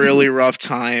through a really rough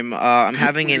time. I'm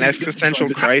having an existential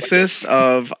crisis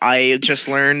of I just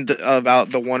learned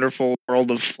about the wonderful world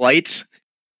of flight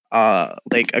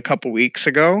like a couple days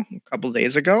ago.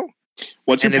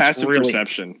 What's your and it's passive really-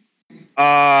 perception?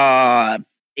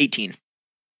 18.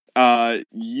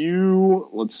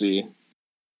 Let's see.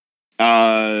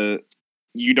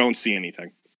 You don't see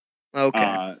anything.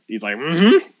 Okay. He's like,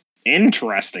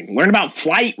 interesting. Learned about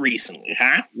flight recently,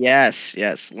 huh? Yes.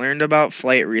 Learned about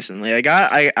flight recently.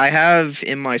 I have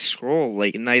in my scroll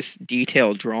like a nice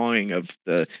detailed drawing of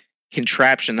the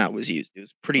contraption that was used. It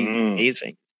was pretty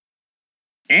amazing.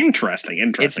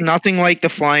 Interesting. It's nothing like the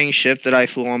flying ship that I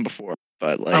flew on before,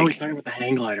 but like Oh, he's talking about the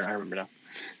hang glider. I remember now.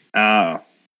 Oh.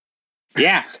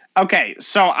 Yeah. Okay,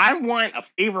 so I want a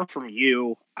favor from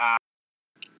you.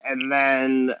 And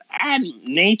then add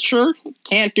nature.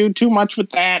 Can't do too much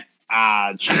with that.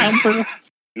 Childbirth.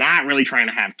 Not really trying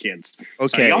to have kids.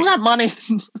 So okay. you don't got money.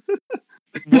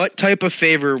 What type of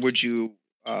favor would you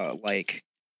like?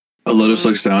 Lotus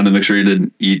looks down to make sure he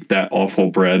didn't eat that awful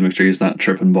bread. Make sure he's not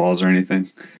tripping balls or anything.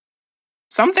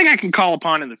 Something I can call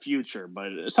upon in the future,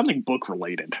 but something book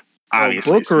related. Oh,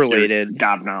 Obviously, book since they're related.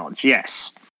 God knowledge.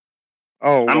 Yes.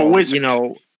 Oh, I'm a well, wizard. you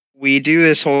know, we do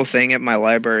this whole thing at my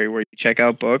library where you check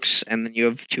out books and then you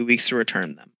have 2 weeks to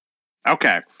return them.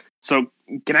 Okay. So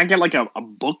can I get like a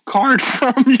book card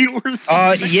from you or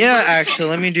something? Yeah, actually,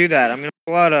 let me do that. I'm gonna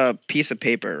pull out a piece of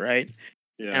paper, right?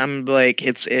 Yeah. And I'm like,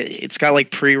 it's got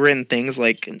like pre-written things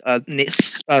like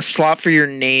a slot for your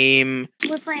name,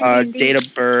 date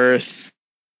of birth,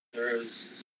 There's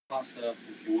pasta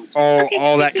if you want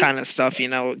all that kind of stuff. You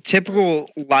know, typical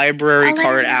library I'll let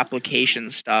card you know. application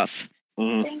stuff.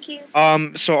 Mhm. Thank you.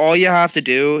 So all you have to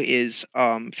do is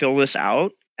fill this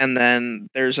out, and then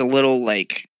there's a little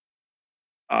like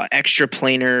extra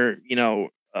planar,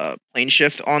 plane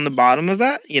shift on the bottom of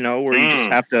that, where you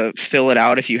just have to fill it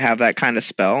out if you have that kind of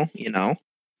spell, and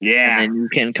Yeah. then you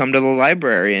can come to the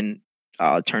library and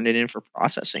turn it in for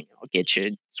processing. I'll get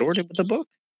you sorted with the book.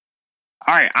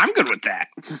 All right. I'm good with that.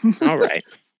 All right.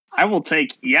 I will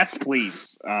take yes,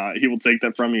 please. He will take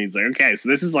that from you. He's like, okay, so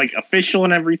this is like official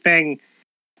and everything.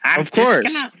 Of course.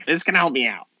 This is gonna help me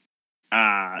out.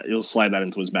 He'll slide that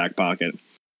into his back pocket.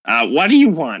 What do you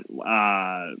want,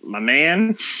 my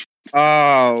man?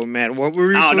 Oh man, what were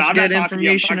we supposed to I'm get not talking to you.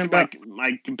 I'm information talking about? to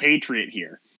my compatriot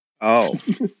here. Oh,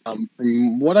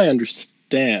 From what I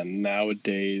understand,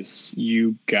 nowadays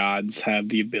you gods have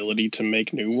the ability to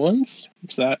make new ones.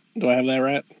 Do I have that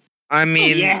right? I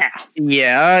mean,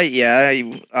 yeah.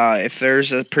 If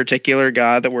there's a particular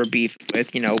god that we're beefing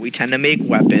with, we tend to make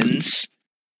weapons.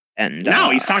 And No,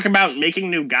 he's talking about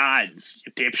making new gods,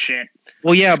 you dipshit.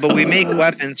 well, yeah, but we make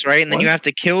weapons, right? And then what? you have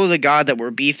to kill the god that we're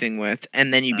beefing with,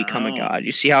 and then you become a Oh. god.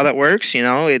 You see how that works?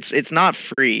 It's not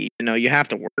free. You have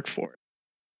to work for it.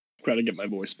 Try to get my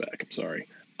voice back. I'm sorry.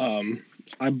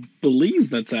 I believe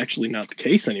that's actually not the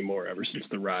case anymore. Ever since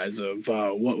the rise of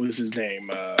what was his name,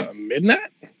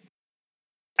 Midnight.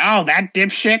 Oh, that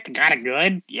dipshit got it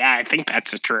good? Yeah, I think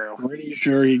that's true. Pretty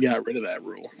sure he got rid of that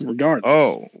rule. Regardless.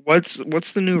 Oh, what's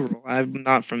the new rule? I'm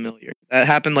not familiar. That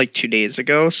happened like 2 days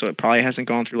ago, so it probably hasn't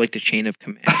gone through like the chain of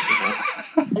command.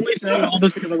 I'm only saying all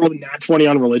this because I rolled a nat 20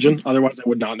 on religion. Otherwise, I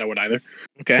would not know it either.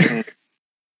 Okay.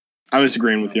 I was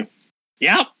agreeing with you.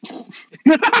 Yep.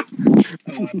 I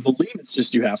believe it's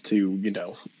just you have to,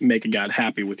 make a god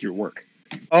happy with your work.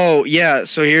 Oh yeah.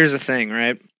 So here's the thing,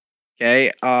 right?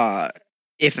 Okay.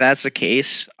 If that's the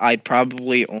case, I'd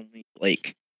probably only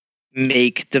like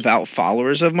make devout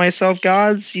followers of myself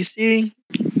gods. You see,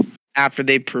 after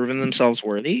they've proven themselves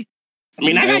worthy. I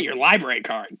mean, I got your library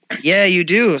card. Yeah, you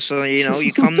do. So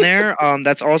you come there.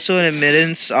 That's also an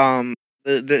admittance.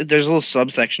 There's a little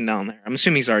subsection down there. I'm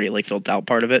assuming he's already like filled out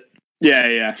part of it.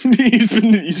 Yeah. he's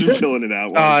been filling it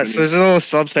out. So there's a little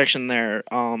subsection there.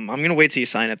 I'm gonna wait till you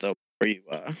sign it though, before you.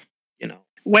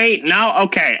 Wait, no,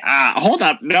 okay. Hold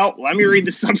up. No, let me read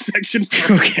the subsection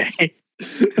first. Okay.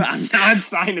 I'm not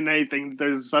signing anything.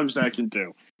 There's a subsection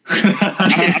too.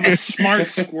 I'm a smart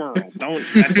squirrel.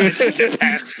 Just get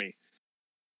past me.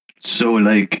 So,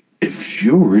 like, if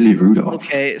you're really Rudolph,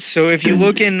 Okay, so if you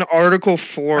look in Article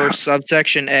 4,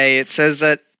 subsection A, it says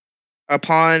that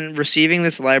upon receiving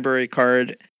this library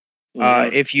card,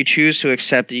 if you choose to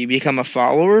accept it, you become a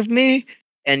follower of me,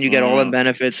 and you get all the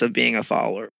benefits of being a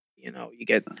follower. You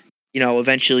get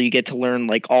eventually you get to learn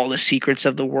like all the secrets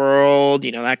of the world,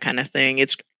 that kind of thing.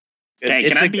 It's Okay,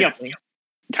 it's can I a be good a thing.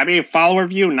 can I be a follower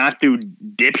of you, not do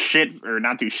dipshit or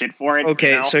not do shit for it?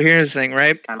 Okay, so here's the thing,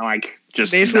 right? kind of like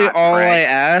just Basically, not all I pray.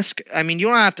 ask, I mean, you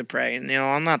don't have to pray.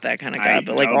 I'm not that kind of guy,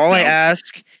 but like Nope, all I nope.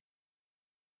 ask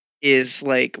is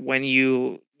like when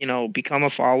you become a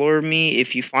follower of me,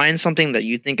 if you find something that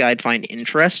you think I'd find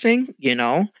interesting, you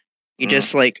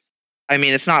just like, I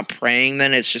mean, it's not praying.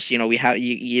 Then it's just we have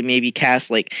you maybe cast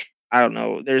like, I don't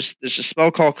know. There's a spell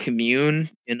called commune,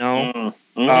 and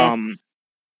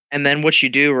then what you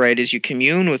do, right, is you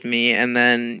commune with me, and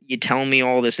then you tell me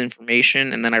all this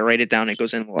information, and then I write it down. It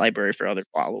goes in the library for other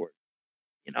followers.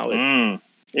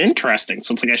 Interesting.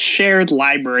 So it's like a shared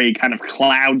library kind of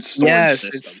cloud storage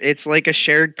system. It's like a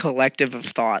shared collective of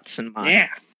thoughts and mind. Yeah.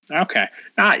 Okay.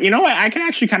 You know what? I can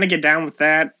actually kind of get down with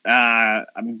that. I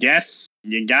guess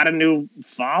you got a new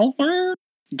follower?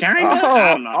 Kind of?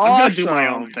 I don't know. I'm going to do my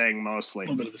own thing mostly. A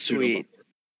little bit of a Sweet.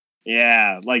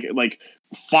 Yeah. Like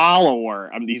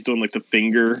follower. He's doing like the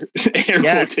finger air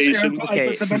quotations.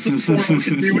 Okay. That's a squirrel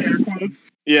can do air quotes.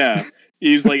 Yeah.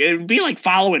 He's like, it'd be like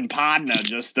following Podna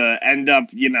just to end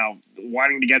up,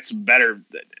 wanting to get some better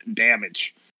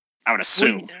damage. I would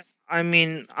assume. I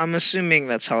mean, I'm assuming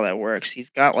that's how that works. He's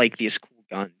got like these cool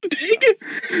guns. Dig?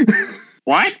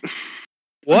 What?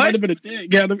 That might have been a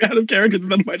dig. Out of character,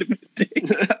 that might have been a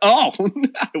dig. Oh,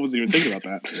 I wasn't even thinking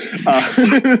about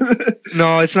that.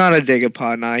 No, it's not a dig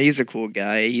upon. Nah, he's a cool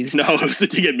guy. No, it was a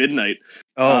dig at midnight.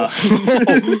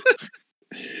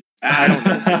 I don't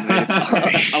know.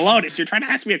 Alonis, you're trying to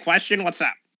ask me a question? What's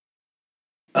up?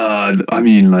 I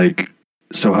mean, like,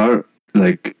 so how,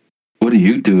 like, what do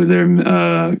you do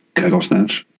there, Kegel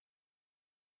Snatch?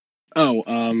 Oh,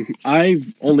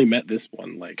 I've only met this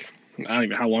one, like, I don't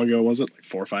even, how long ago was it? Like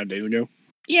 4 or 5 days ago?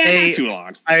 Yeah, Hey, not too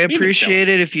long. I appreciate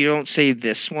it if you don't say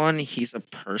this one. He's a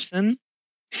person.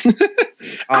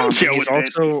 I'm chill he's with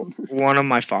it. also one of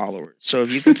my followers. So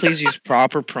if you could please use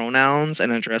proper pronouns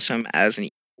and address him as an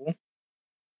equal.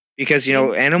 Because,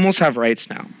 animals have rights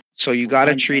now. So you got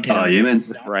to treat him you meant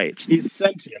with rights. He's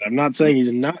sentient. I'm not saying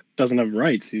he's doesn't have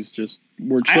rights. He's just,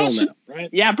 we're chill also- now, right?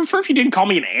 Yeah, I prefer if you didn't call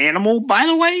me an animal, by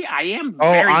the way. I am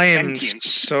very I am sentient.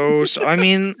 so. I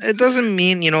mean, it doesn't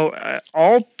mean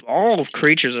all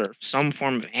creatures are some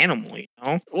form of animal.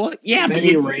 Well, yeah, but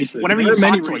Many races. whenever There you are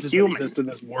many talk to a races that human, exist in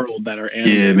this world that are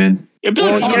animals. Yeah, man. it'd be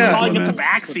Well, like yeah. calling it man.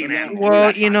 tabaxi an animal. Well,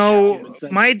 That's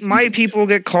not chill. my people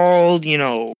get called,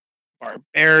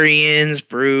 barbarians,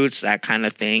 brutes, that kind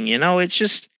of thing. It's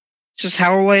just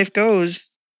how life goes.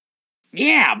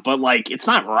 Yeah, but like it's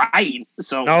not right.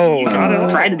 So No, you not at all.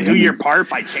 try to do your part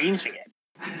by changing it.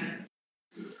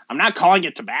 I'm not calling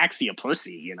it tabaxi a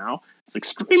pussy. It's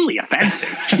extremely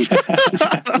offensive.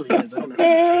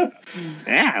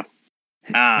 Yeah.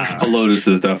 Lotus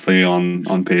is definitely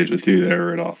on page with you there,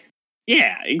 Rudolph.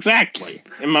 Yeah, exactly.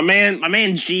 And my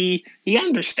man G, he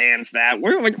understands that.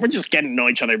 We're just getting to know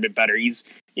each other a bit better. He's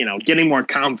getting more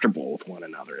comfortable with one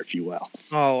another, if you will.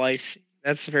 Oh, I see.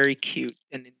 That's very cute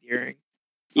and endearing.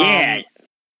 Yeah.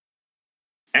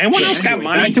 Anyone else got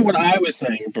money? Back to what I was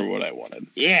saying for what I wanted.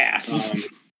 Yeah.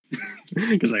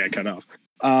 Because I got cut off.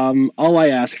 All I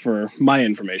ask for my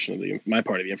information, my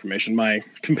part of the information, my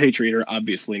compatriot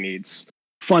obviously needs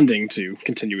funding to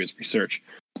continue his research.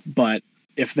 But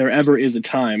if there ever is a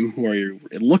time where you're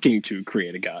looking to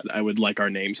create a god, I would like our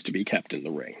names to be kept in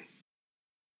the ring.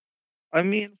 I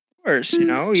mean, of course,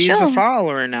 he's sure. a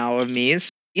follower now of me.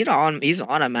 He's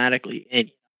automatically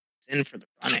in for the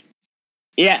running.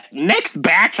 Yeah. Next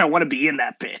batch, I want to be in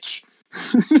that bitch.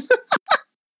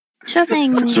 Sure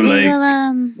thing. So, We like-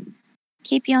 will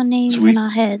keep your names So we- in our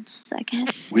heads, I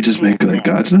guess. We just make like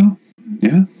gods now?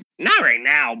 Yeah? Not right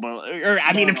now, but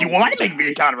if you want to make me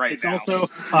a god right It's now. also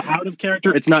out of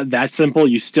character. It's not that simple.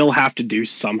 You still have to do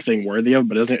something worthy of,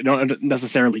 but don't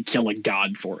necessarily kill a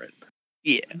god for it.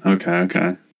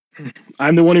 Okay.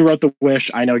 I'm the one who wrote the wish.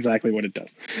 I know exactly what it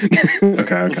does.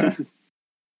 Okay.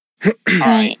 All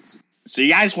right. So you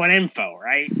guys want info,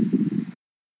 right?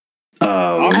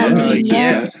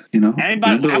 yes.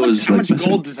 Anybody? How much missing.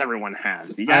 gold does everyone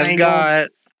have? You got any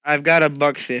I've got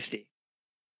 $150.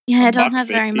 Yeah, I don't have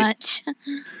 $1.50. very much.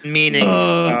 Meaning,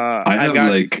 I have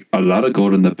got like a lot of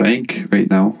gold in the bank right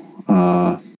now.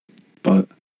 But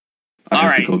I All have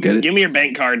right. to go get it. Give me your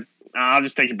bank card. I'll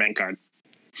just take your bank card.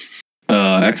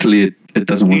 Actually, it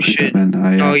doesn't work like that,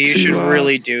 man. you should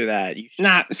really do that. You should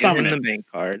Nah, give summon him it. the bank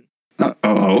card.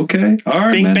 okay. All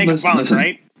right, Bing, man. bang, Listen, bunk, listen.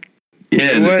 right?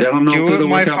 Yeah, Do I don't know if what it'll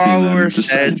my work out for you, man. follower Just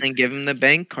says saying. and give him the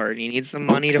bank card. He needs the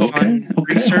money to Okay, fund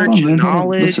okay, research hold on, man, and hold on.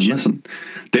 knowledge. Listen.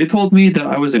 they told me that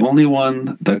I was the only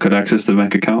one that could access the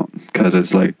bank account because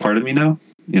it's like part of me now.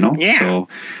 Yeah. So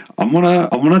I'm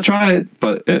gonna try it,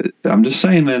 but I'm just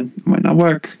saying, man, it might not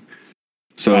work.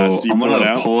 So you I'm pull it gonna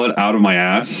out? pull it out of my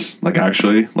ass, like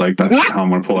actually, like that's What? how I'm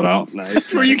gonna pull it out. Nice.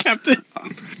 That's where you kept it.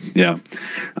 Yeah,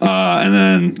 and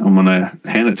then I'm gonna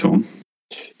hand it to him.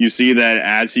 You see that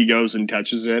as he goes and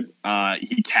touches it,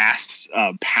 he casts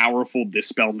powerful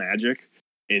dispel magic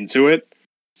into it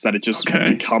so that it just Okay.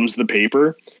 becomes the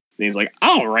paper. And he's like,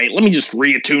 all right, let me just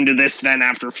reattune to this then.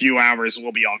 After a few hours,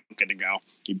 we'll be all good to go.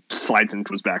 He slides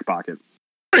into his back pocket.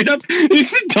 Straight up, you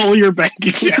stole your bank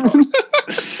account.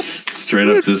 Straight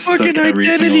up, just took Fucking every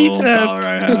identity single theft. dollar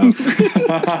I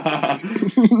have.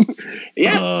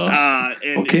 Yeah.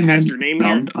 And okay, it has man. your name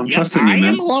I'm here. Yep, trusting you, I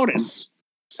man. am Lotus.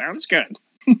 Sounds good.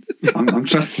 I'm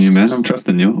trusting you, man. I'm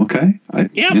trusting you. Okay.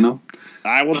 Yep.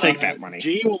 I will take that money.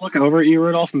 G will look over at you,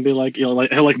 Rudolph, and be like, he'll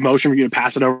like motion for you to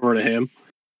pass it over to him.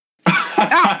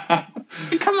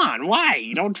 Come on, why?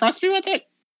 You don't trust me with it?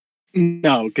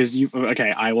 No, because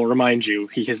I will remind you,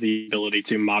 he has the ability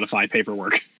to modify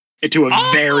paperwork into a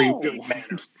very good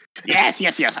manner. Yes.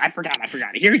 I forgot.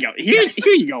 Here we go. Here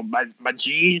you go, my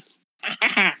G.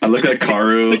 I look at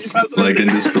Karu like in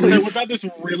So disbelief. we've got this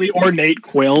really ornate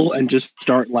quill and just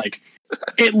start like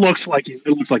it looks like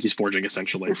he's forging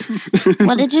essentially.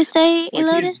 What did you say,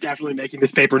 Like he's Elotus? definitely making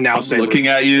this paper now I'm say looking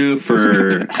at you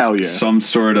for Hell yeah. some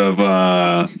sort of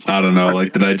I don't know,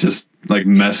 like did I just like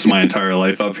mess my entire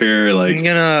life up here? I'm Like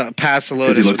gonna pass a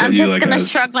because he lotus. looked at I'm you just like gonna as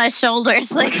shrug my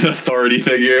shoulders like like an authority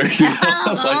figure.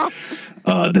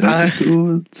 Like, did I just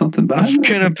do something bad? I'm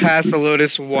gonna This pass is a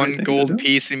lotus the one right thing to gold do?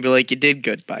 piece and be like, "You did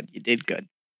good, bud. You did good."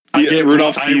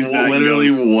 Rudolph sees that. Literally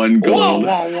and goes, one gold.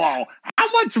 Whoa.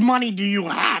 How much money do you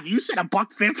have? You said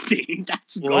 $1.50.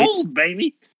 That's Like- gold,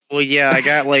 baby. Well, yeah, I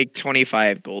got like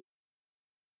 25 gold.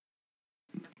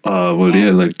 Well,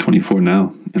 yeah, like 24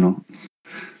 now.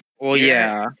 Well, Yeah.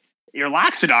 yeah. Your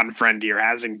Loxodon friend here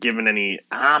hasn't given any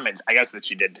homage, I guess, that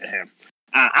you did to him.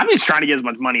 I'm just trying to get as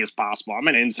much money as possible. I'm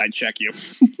going to inside check you.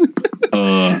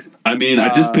 I mean, I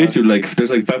just paid you like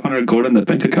there's like 500 gold in the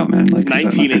bank account, man. Like is that not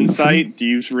 19 good enough? insight. Do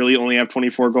you really only have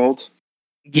 24 gold?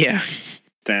 Yeah.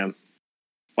 Damn.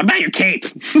 What about your cape?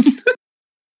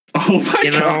 Oh my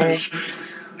You know, gosh!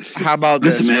 How about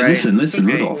Listen, this, man. right? Listen,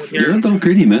 Okay, Rudolph. here- You're a little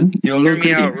greedy, man. You're a Hear little me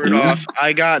greedy. out, you know? Rudolph.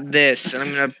 I got this, and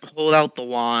I'm gonna hold out the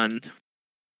wand.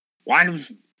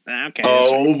 Okay.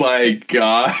 Oh my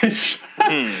gosh!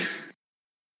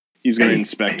 He's going to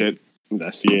inspect it,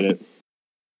 investigate it.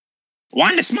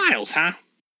 Wand of Smiles, huh?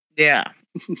 Yeah.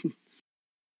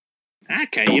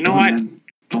 Okay, Don't you know do it, what? man.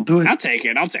 Don't do it. I'll take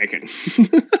it.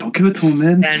 Don't give it to him,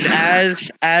 man.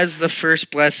 And as the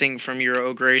first blessing from your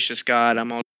oh gracious God,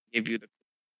 I'm also gonna give you the,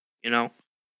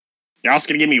 You're also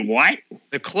going to give me what?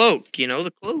 the cloak.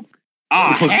 The cloak.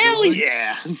 Oh, Oh, hell God.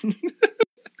 yeah.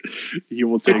 You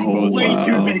will take It's both. way wow.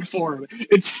 too big for him.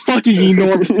 It's fucking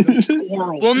enormous. It's a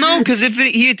squirrel. Well, no, because if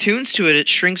he attunes to it, it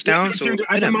shrinks down. So it'll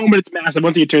at fit the him. moment it's massive.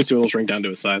 Once he attunes to it, it'll shrink down to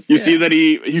his size. You see that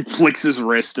he flicks his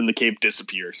wrist and the cape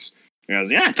disappears. He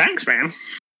goes, yeah, thanks, man.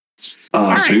 All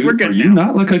right, So we're good are you now.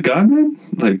 not like a god, man?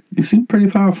 Like you seem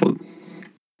pretty powerful.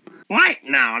 What?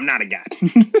 No, I'm not a god.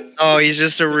 Oh, he's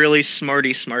just a really smart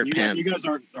You pants. guys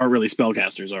aren't really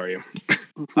spellcasters, are you?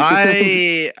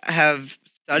 I have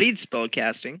studied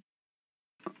spellcasting.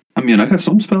 I mean, I got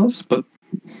some spells, but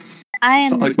I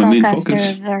It's am not the like my main spellcaster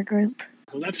focus. of our group.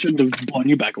 So that shouldn't have blown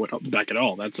you back at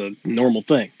all. That's a normal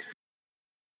thing.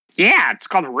 Yeah, it's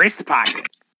called wrist pocket.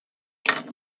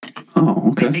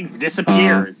 oh, okay. Things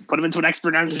disappear. Put them into an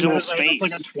exponential That's space.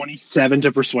 like a 27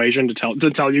 to persuasion to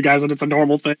tell you guys that it's a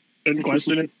normal thing. Didn't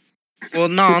question it. Well,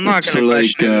 no, I'm not So, gonna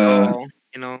like, question it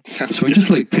at all. Sounds So we just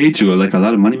like paid you like a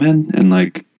lot of money, man, and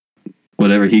like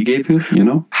whatever he gave you,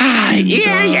 And,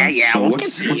 yeah. So We'll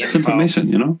what's get to the this info.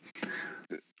 information,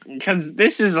 Because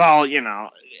this is all,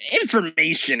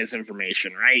 information is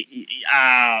information, right?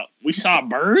 We saw a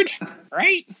bird,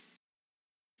 right?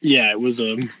 Yeah, it was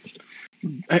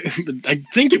I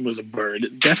think it was a bird.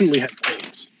 It definitely had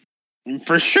wings.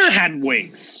 For sure had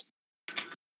wings.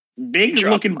 Big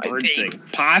Drop looking my bird thing. thing.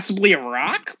 Possibly a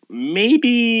rock.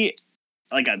 Maybe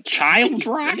like a child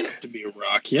rock. Big enough to be a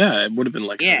rock. Yeah, it would have been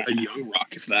like Yeah. a young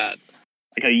rock, if that.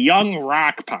 Like a young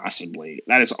rock, possibly.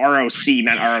 That is ROC,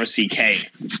 not ROCK.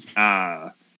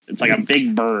 It's like a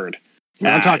big bird.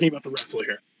 We're not talking about the wrestler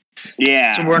here.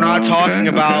 Yeah. So we're not Okay, talking okay.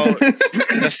 about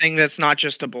the thing that's not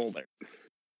just a boulder.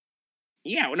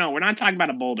 Yeah, no, we're not talking about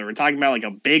a boulder. We're talking about like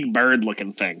a big bird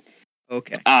looking thing.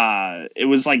 Okay. It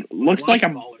was like looks like a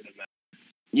smaller than that.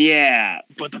 yeah.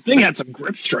 But the thing had some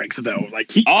grip strength though. Like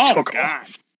he Oh took god.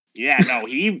 off. Yeah, no,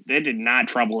 it did not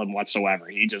trouble him whatsoever.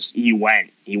 He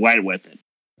went with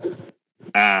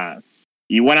it.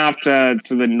 He went off to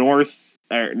the north,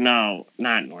 or no,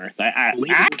 not north. I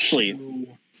believe it was actually to,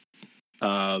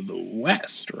 the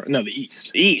west, right? No, the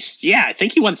east. east. Yeah, I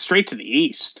think he went straight to the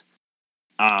east.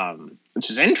 Which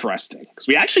is interesting because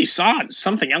we actually saw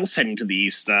something else heading to the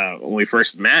east when we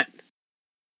first met.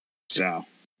 So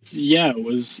Yeah, it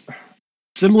was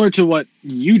similar to what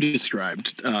you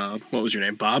described. What was your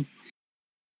name, Bob?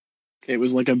 It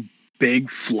was like a big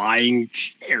flying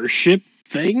airship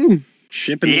thing.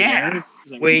 Ship in the Yeah. air. Is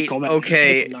that what Wait, you call that?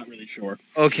 okay. Airship? I'm not really sure.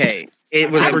 Okay, it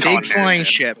was I a would call big it an flying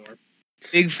airship. ship.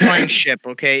 Big flying ship.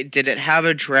 Okay, did it have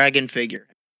a dragon figure?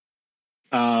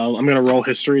 I'm gonna roll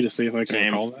history to see if I can Same.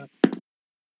 recall that.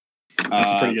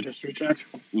 That's a pretty good history check.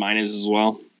 Mine is as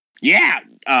well. Yeah,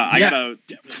 I Yeah, got a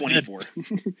definitely 24.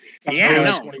 Yeah,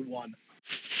 no. 21.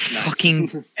 Nice.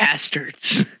 Fucking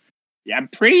bastards. Yeah, I'm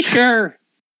pretty sure.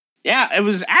 Yeah, it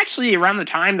was actually around the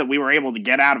time that we were able to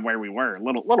get out of where we were.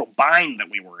 Little bind that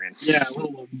we were in. Yeah, a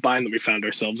little bind that we found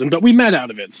ourselves in, but we met out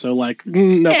of it. So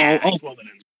no, Yeah. all's well that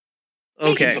ends.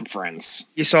 Making Okay, some friends.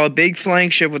 you saw a big flying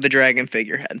ship with a dragon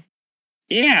figurehead.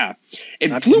 Yeah, it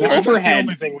That flew was not the overhead.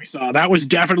 only thing we saw. That was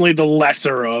definitely the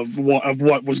lesser of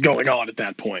what was going on at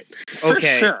that point. For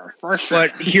Okay. sure.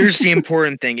 But here's the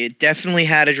important thing: it definitely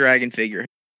had a dragon figure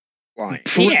flying.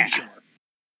 Pretty Yeah. sure.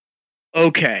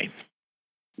 Okay,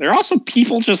 There are also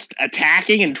people just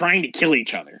attacking and trying to kill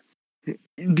each other.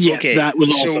 Yes, Okay, that was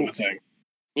also so- a thing.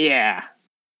 Yeah.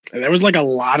 And there was like a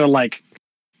lot of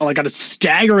a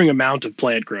staggering amount of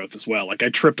plant growth as well. Like I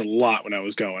tripped a lot when I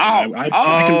was going. I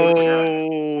can work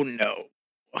sure. oh no.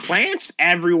 Plants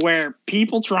everywhere,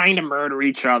 people trying to murder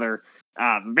each other.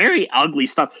 Very ugly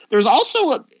stuff. There's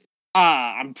also,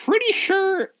 I'm pretty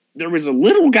sure there was a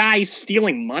little guy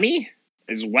stealing money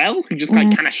as well who just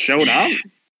kind of showed up.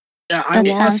 Yeah, I That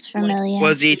sounds lost. familiar.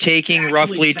 Was he taking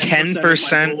roughly Exactly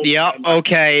 10%? 10% Yep. of my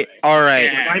Okay. All right.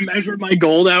 Yeah. I measured my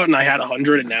gold out and I had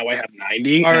 100 and now I have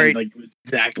 90. All and, right. it was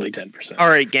exactly 10%. All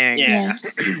right, gang. Yeah.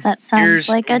 Yes, that sounds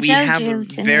like a we have a JoJo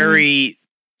to me. very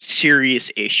serious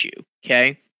issue.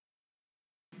 Okay.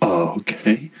 Oh,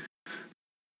 okay.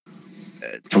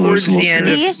 Towards a little the end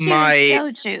The of issue my is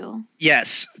JoJo.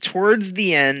 yes, towards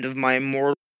the end of my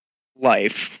mortal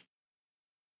life,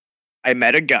 I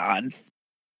met a god.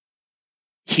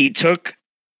 He took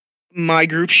my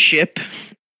group's ship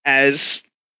as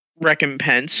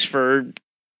recompense for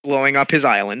blowing up his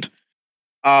island,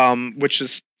 which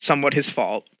is somewhat his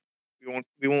fault.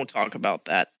 We won't talk about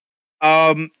that.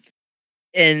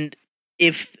 And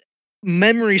if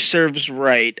memory serves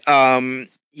right,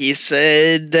 he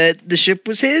said that the ship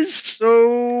was his.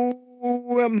 So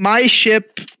my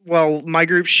ship, well, my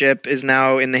group ship, is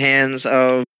now in the hands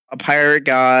of a pirate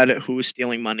god who is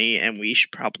stealing money, and we should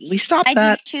probably stop Why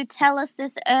that. didn't you tell us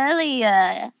this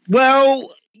earlier?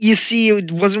 Well, you see,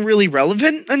 it wasn't really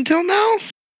relevant until now.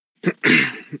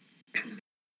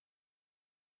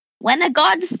 When a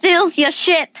god steals your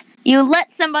ship, you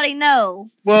let somebody know.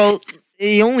 Well,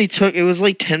 he only took, it was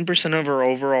like 10% of our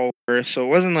overall worth, so it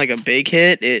wasn't like a big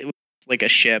hit. It was like a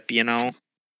ship, you know?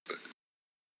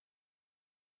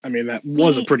 I mean, that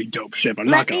was a Wait. pretty dope ship. I'm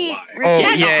Let not going to me lie. Oh, Yeah,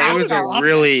 no, yeah, I it was love a that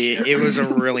really, ship. it was a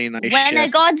really nice When a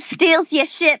ship. god steals your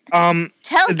ship,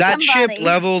 tell That somebody. ship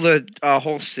leveled a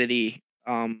whole city.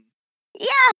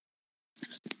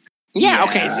 Yeah,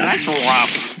 okay, so that's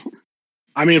rough.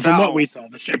 I mean, from So- what we saw,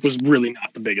 the ship was really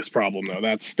not the biggest problem, though.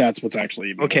 That's what's actually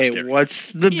even more Okay, scary.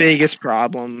 what's the Yeah. biggest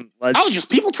problem? Let's. Oh, just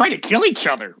people trying to kill each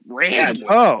other randomly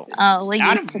Oh, Oh, we're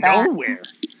out used of to that. nowhere.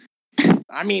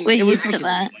 I mean, We're it was used to just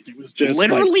that. Like, it was just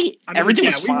literally everything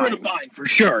was we were in a fine. bind for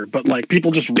sure, but like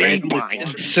people just Big randomly bind.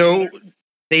 slaughtered each so other.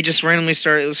 they just randomly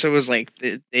started. So it was like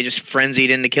they just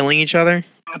frenzied into killing each other.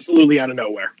 Absolutely out of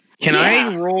nowhere. Can I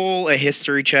Yeah. roll a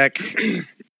history check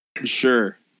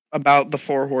Sure. about the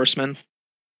Four Horsemen?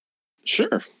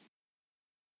 Sure.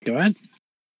 Go ahead.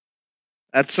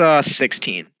 That's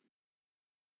 16.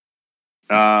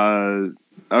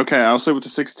 Okay, I'll say with the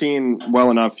 16 well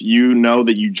enough, you know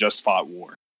that you just fought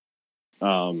war.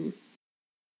 Okay.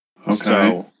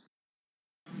 So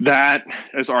that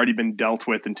has already been dealt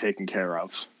with and taken care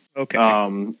of. Okay.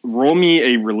 Roll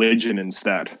me a religion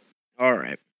instead. All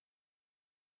right.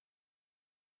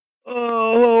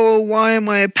 Oh, why am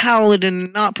I a paladin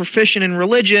and not proficient in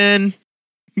religion?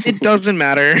 It doesn't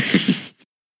matter.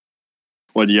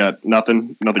 What do you got?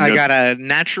 Nothing? Nothing I good? got a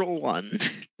natural 1.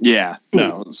 Yeah,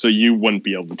 no. So you wouldn't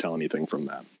be able to tell anything from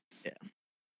that.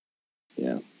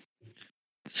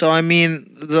 So, I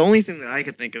mean, the only thing that I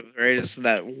could think of, right, is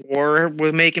that war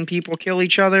was making people kill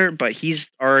each other, but he's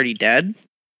already dead.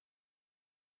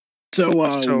 So,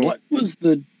 So- what was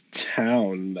the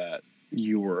town that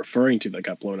you were referring to that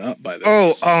got blown up by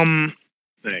this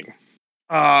thing?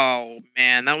 Oh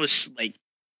man, that was like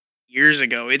years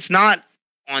ago. It's not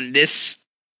on this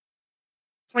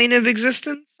plane of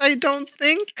existence, I don't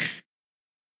think.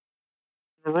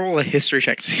 I'll roll a history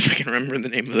check to see if I can remember the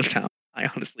name of the town. I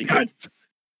honestly God. don't.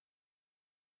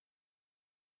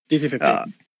 DC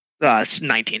 15. It's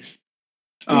 19. The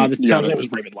Yeah, town's that- name was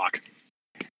Ravenlock.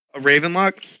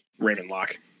 Ravenlock?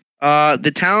 Ravenlock.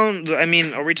 The town, I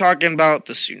mean, are we talking about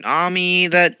the tsunami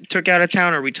that took out of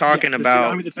town? Or are we talking Yes, the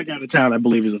about... tsunami that took out of town, I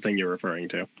believe, is the thing you're referring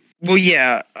to. Well,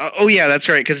 yeah. Oh, yeah, that's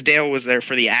right, because Dale was there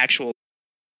for the actual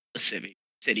city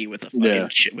with the fucking Yeah.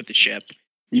 with the ship.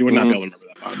 You would not Mhm. be able to remember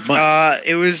that one. But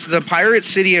It was the pirate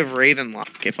city of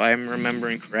Ravenlock, if I'm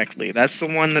remembering correctly. That's the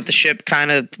one that the ship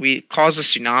we caused a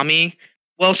tsunami.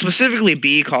 Well, specifically,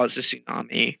 B caused a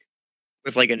tsunami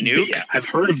with like a nuke. yeah, I've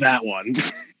heard of that one.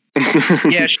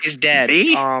 Yeah, she's dead.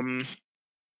 B? Um,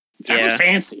 Sounds Yeah.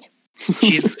 fancy.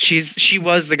 she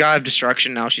was the god of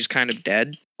destruction. Now she's kind of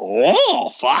dead. Oh,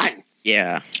 fine.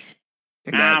 Yeah.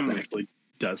 That actually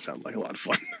does sound like a lot of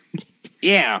fun.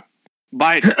 Yeah,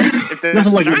 but if there's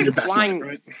Nothing like giant living your best flying,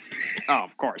 life, right? oh,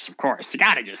 of course. You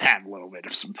gotta just have a little bit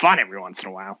of some fun every once in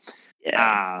a while.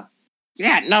 Yeah.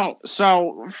 Yeah, no.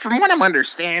 So from what I'm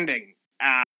understanding,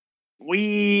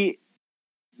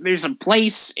 there's a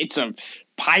place. It's a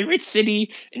pirate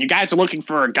city, and you guys are looking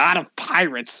for a god of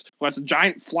pirates who has a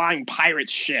giant flying pirate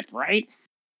ship, right?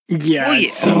 Yeah, Oh, it yeah.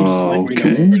 seems like we know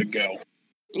Okay. where to go.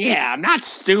 Yeah, I'm not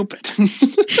stupid.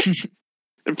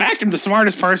 In fact, I'm the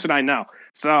smartest person I know.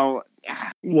 So,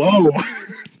 Whoa.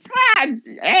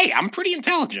 hey, I'm pretty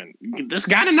intelligent. This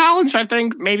kind of knowledge, I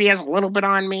think, maybe has a little bit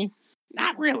on me.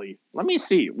 Not really. Let me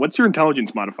see. What's your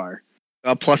intelligence modifier?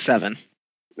 +7.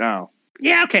 Oh.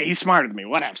 Yeah, okay, he's smarter than me.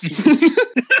 Whatever.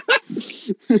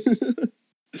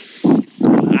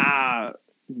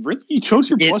 Really? You chose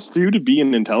your It- +2 to be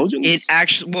in intelligence? It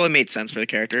actually, well, it made sense for the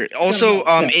character. Also,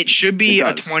 yeah. it should be It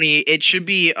a does. 20. It should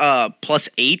be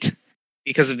 +8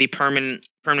 because of the permanent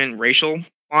racial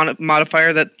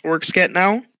modifier that orcs get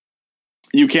now.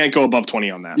 You can't go above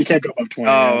 20 on that. You can't go above 20.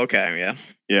 Oh, okay, yeah.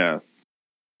 Yeah.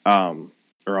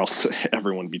 Or else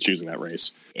everyone would be choosing that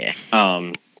race. Yeah.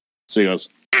 So he goes,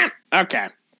 okay.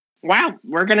 Well,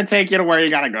 we're gonna take you to where you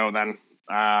gotta go then.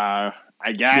 I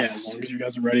Yeah, as guess. long as you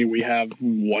guys are ready, we have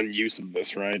one use of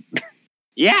this, right?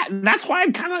 Yeah, that's why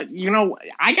I'm kind of,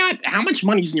 I got, how much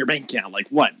money's in your bank account? Like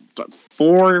what?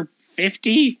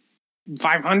 450?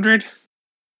 500?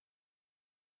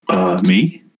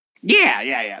 Me?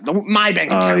 Yeah. My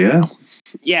bank account. Yeah.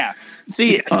 Yeah.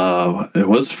 See, It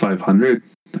was 500,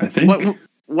 I think.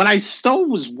 what I stole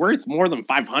was worth more than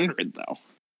 500 though.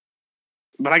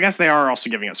 But I guess they are also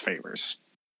giving us favors.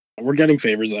 We're getting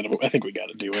favors out of it. I think we got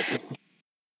to do it.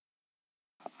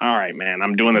 All right, man.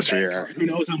 I'm doing this for you. Who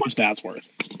knows how much that's worth?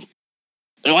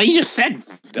 Well, you just said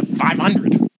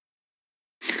 500.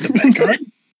 The bank card?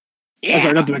 Yeah. Oh,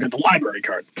 sorry, not the bank card, the library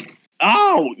card.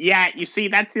 Oh, yeah. You see,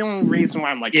 that's the only reason why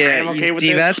I'm like, Yeah, I'm okay with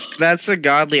see, this. that's a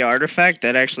godly artifact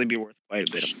that'd actually be worth quite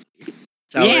a bit of money.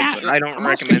 Sell it, Yeah, but I don't I'm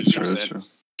also recommend gonna selling use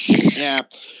it. Yeah.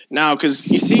 No, because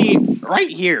you see, right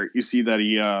here, you see that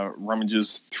he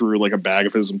rummages through like a bag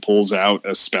of his and pulls out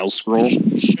a spell scroll.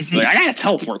 He's like, I got a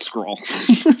teleport scroll.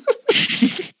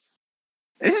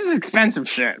 This is expensive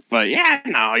shit, but yeah,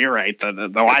 no, you're right. The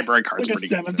library card's Like a pretty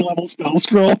good. 7th level spell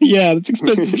scroll. Yeah, that's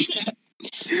expensive shit.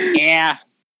 Yeah.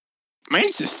 I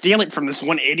managed to steal it from this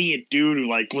one idiot dude who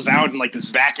like was out in like this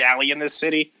back alley in this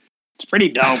city. It's pretty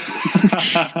dope.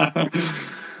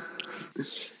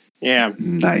 Yeah.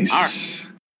 Nice.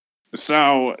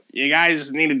 So you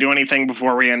guys need to do anything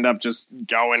before we end up just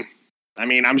going? I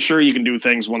mean, I'm sure you can do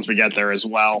things once we get there as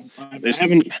well. I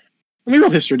haven't. Let me roll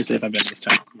history to see if I've been in this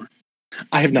town before.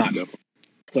 I have not.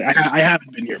 It's like, I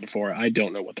haven't been here before. I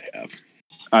don't know what they have.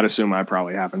 I'd assume I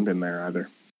probably haven't been there either.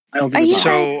 I don't Are think you- it's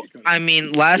So, I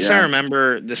mean, last I Yeah.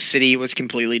 remember, the city was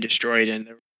completely destroyed and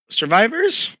there were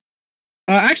survivors.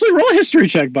 actually roll a history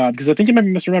check, Bob, because I think you might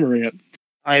be misremembering it.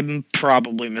 I'm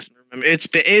probably misremembering.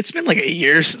 It's been like a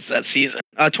year since that season.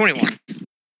 21.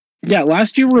 Yeah,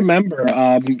 last you remember,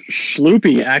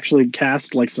 Schloopy actually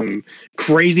cast like some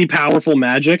crazy powerful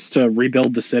magics to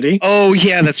rebuild the city. Oh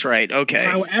yeah, that's right. Okay.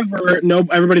 However,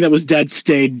 everybody that was dead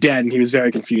stayed dead, and he was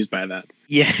very confused by that.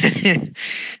 Yeah.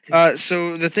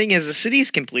 So the thing is, the city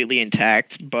is completely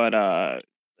intact, but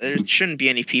there shouldn't be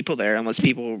any people there unless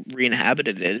people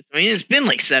re-inhabited it. I mean, it's been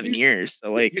like 7 years,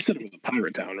 so like, You said it was a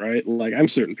pirate town, right? Like, I'm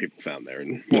certain people found there.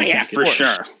 And Yeah, for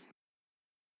sure.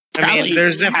 I mean,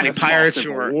 there's Had a definitely small pirates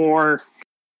civil who are, war.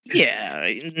 yeah,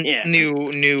 Yeah.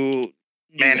 new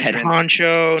new head Management.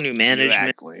 honcho, new management.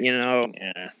 Exactly. You know,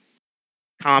 Yeah.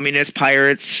 communist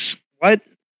pirates. What?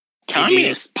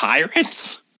 Communist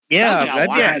pirates? Yeah, Sounds like a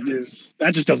that'd be lot.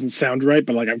 That just doesn't sound right,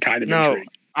 but like I'm kind of No.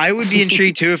 intrigued. I would be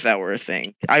intrigued too if that were a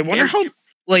thing. I wonder how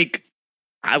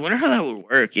that would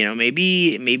work. You know,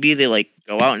 maybe they like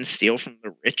go out and steal from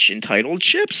the rich entitled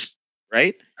ships,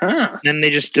 right? Huh. Then they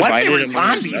just What divide if they were it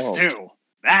among zombies themselves. too?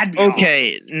 That'd be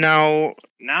Okay, now awesome.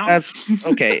 No. that's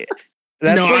okay.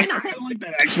 That's no, like I kind of like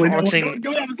that actually. No, crossing-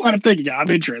 go down this line of thinking. I'm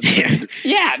interested.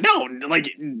 Yeah, no, like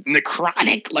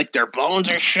necrotic, like their bones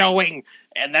are showing,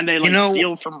 and then they like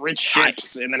steal from rich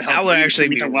ships, and then that help would actually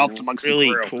be their wealth amongst really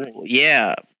the crew. cool.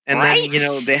 Yeah, and Right?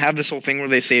 then they have this whole thing where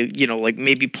they say like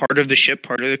maybe part of the ship,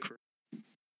 part of the crew,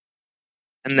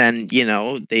 and then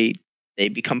they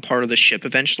become part of the ship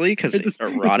eventually because they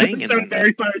start rotting. So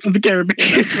very Pirates of the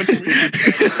Caribbean. That's what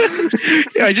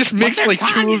Yeah, I just But mixed they're like two.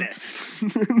 communist.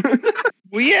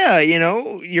 Well, yeah,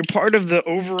 you're part of the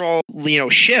overall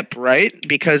ship, right?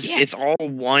 Because Yeah. it's all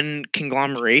one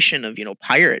conglomeration of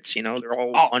pirates. They're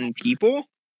all Oh. one people.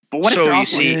 But what if So they're you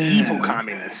also like, see- evil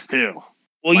communists too?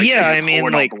 Well, Like, yeah, they I just mean,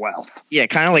 hoard all like, the wealth. yeah,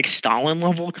 kind of like Stalin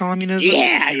level communism.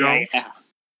 Yeah, you know? yeah.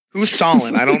 Who's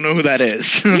Stalin? I don't know who that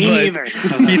is. Me but neither.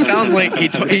 He sounds like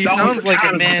he sounds like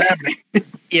a man.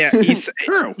 Yeah,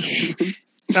 True.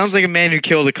 sounds like a man who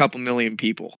killed a couple million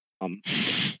people.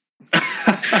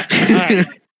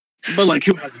 But like,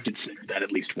 who hasn't considered that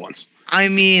at least once? I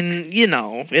mean,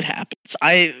 it happens.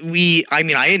 I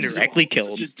indirectly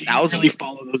killed Just, do you thousands. really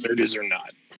follow those urges or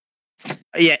not?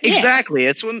 Yeah, exactly.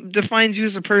 It's what defines you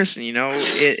as a person.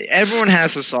 Everyone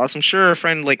has those thoughts. I'm sure a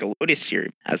friend like Elodis here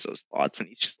has those thoughts, and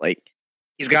he's just like,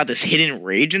 he's got this hidden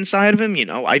rage inside of him.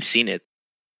 I've seen it.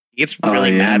 He gets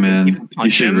really mad when people You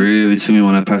punch should him. really see me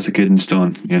when I pass a kidney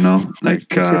stone. Like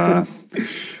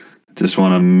just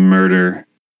want to murder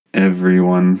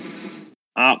everyone.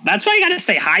 That's why you gotta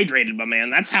stay hydrated, my man.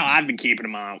 That's how I've been keeping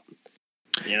them out.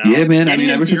 Yeah, man. I Getting mean,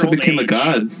 ever into since your I old became a age.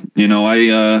 god,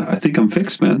 I think I'm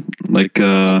fixed, man. Like,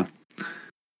 I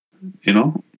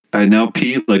now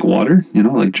pee like water.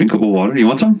 Like drinkable water. You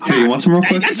want some? Here, you want some real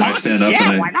quick? That's I awesome. stand up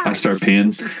Yeah, and why not? I start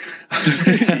peeing.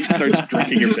 He starts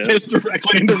drinking your piss.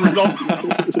 directly into Rudolph.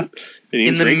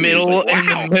 in the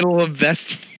middle of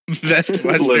West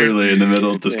Western. Literally in the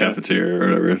middle of this Yeah. cafeteria or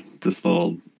whatever. This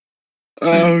little.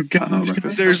 Oh continental god.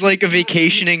 breakfast. There's like a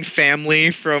vacationing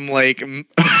family from like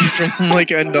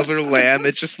another land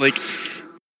that's just like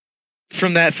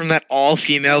from that all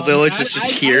female village that's just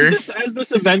here. As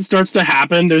this event starts to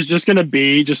happen, there's just gonna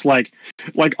be just like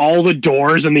all the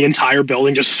doors in the entire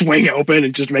building just swing open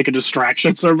and just make a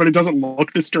distraction so everybody doesn't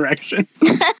look this direction.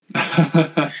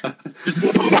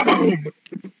 Boom.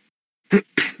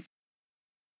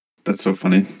 That's so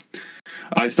funny.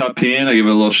 I stop peeing, I give it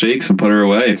a little shakes and put her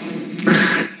away.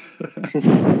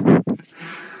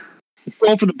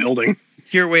 Roll for the building.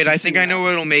 Here, wait, I think I know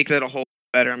what'll make that a whole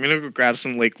better. I'm gonna go grab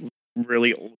some like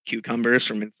really old cucumbers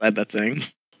from inside that thing.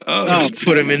 Oh, Just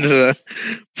put them into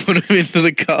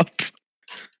the cup.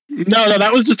 No,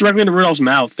 that was just directly into Rudolph's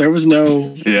mouth. There was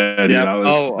no Yeah, dude, Yep. I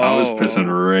was pissing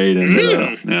right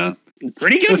into that. Yeah.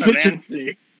 Pretty good, my man.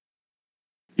 efficiency.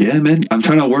 Yeah, man. I'm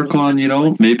trying to work on,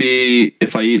 maybe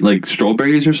if I eat like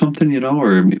strawberries or something,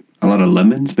 or a lot of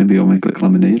lemons, maybe I'll make like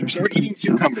lemonade or Start something. eating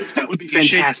cucumbers. That would be You should-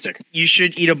 fantastic. You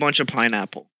should eat a bunch of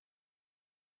pineapple.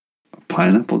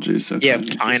 Pineapple juice. Okay. Yeah,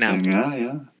 Interesting. pineapple.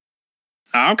 Yeah.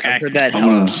 I Okay. heard that I'm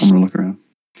gonna helps look around.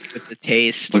 with the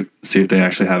taste. Look, see if they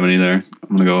actually have any there.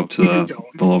 I'm gonna go up to the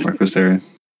little breakfast area.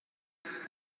 They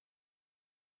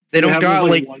They don't have got those,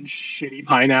 like one shitty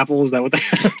pineapple. Is that what they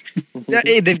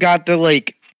have? they've got the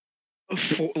like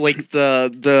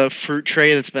the fruit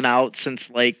tray that's been out since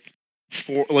like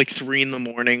 3 in the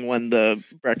morning when the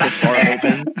breakfast bar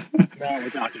opened. No, we're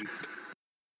talking.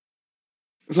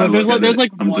 So I there's look like at there's it,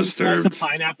 like I'm one slice of disturbed.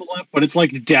 pineapple left, but it's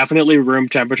like definitely room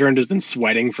temperature and has been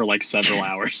sweating for like several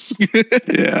hours.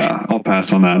 Yeah, I'll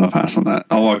pass on that.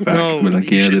 I'll walk back. No, Be like,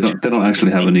 you yeah, they should- don't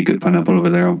actually have any good pineapple over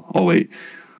there. I'll wait.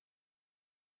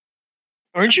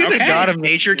 Aren't you the Okay. god of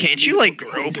nature? Can't you like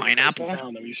grow pineapple?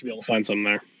 Then you should be able to find some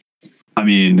there. I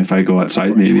mean, if I go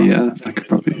outside, maybe yeah, I could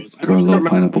probably grow a little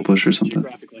pineapple bush or something.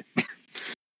 Geographically.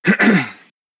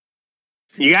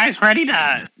 You guys ready to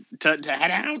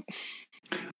head out?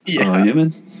 Yeah, Yeah,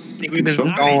 man. I think we've been so.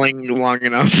 stalling long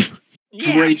enough.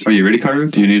 Great. Are you ready,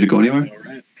 Karu? Do you need to go anywhere?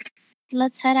 Alright.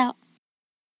 Let's head out.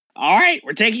 All right,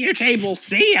 we're taking your table.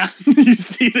 See ya. You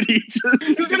see that he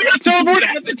He's just gonna get teleport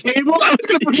at the table. I was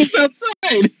gonna bring us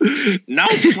outside. no,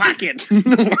 fuck it.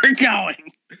 We're going.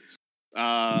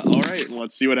 All right,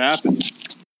 let's see what happens.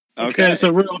 Okay,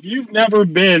 So Rudolph, you've never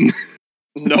been.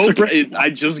 nope. I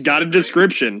just got a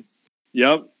description.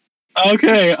 Yep.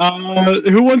 Okay.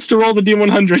 Who wants to roll the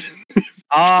D100?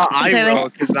 I Do it. will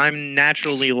because I'm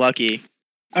naturally lucky.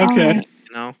 Okay.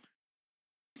 You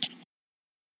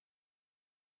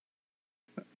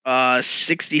know.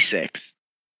 66.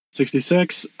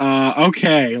 66.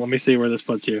 Okay. Let me see where this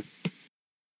puts you.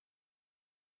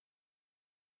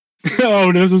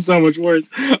 Oh, this is so much worse.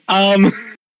 Uh-oh.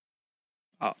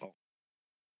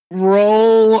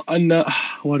 Roll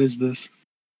what is this?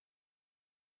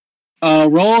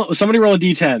 Somebody roll a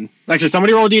D10. Actually,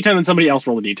 somebody roll a D10 and somebody else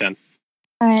roll a D10.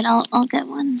 All right, I'll get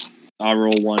one. I'll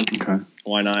roll one. Okay.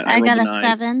 Why not? I rolled got a 9.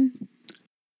 7.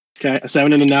 Okay, a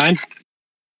 7 and a 9.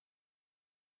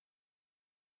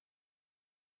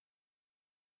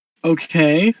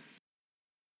 Okay.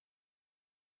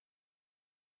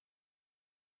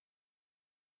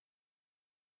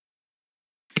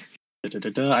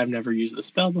 I've never used the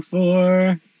spell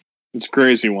before. It's a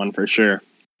crazy one for sure.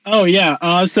 Oh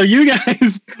yeah. So you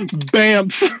guys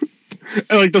bamf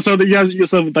like so that you guys you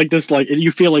so like this like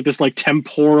you feel like this like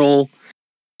temporal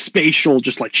spatial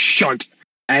just like shunt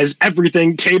as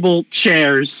everything table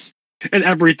chairs and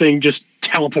everything just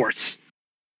teleports.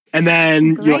 And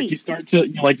then you start to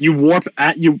you warp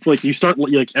at you start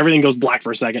everything goes black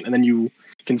for a second and then you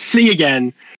can see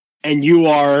again and you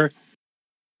are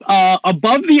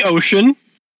above the ocean.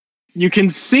 You can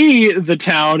see the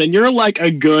town, and you're like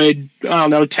a good,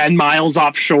 10 miles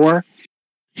offshore,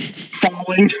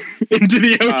 falling into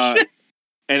the ocean.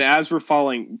 And as we're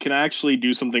falling, can I actually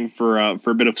do something for a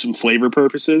bit of some flavor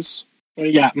purposes?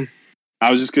 Yeah.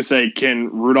 I was just gonna say, can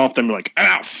Rudolph then be like,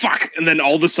 fuck, and then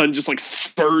all of a sudden just like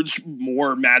surge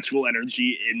more magical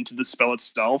energy into the spell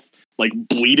itself, like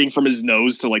bleeding from his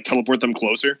nose to like teleport them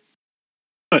closer?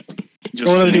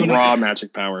 Just raw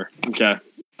magic power. Okay.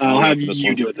 I'll have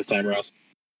you do it this time, Ross.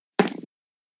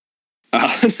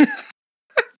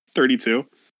 32.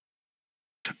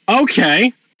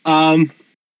 Okay. I'll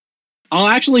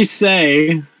actually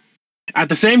say, at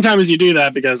the same time as you do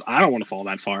that, because I don't want to fall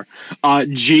that far,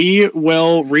 G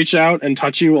will reach out and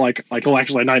touch you, he'll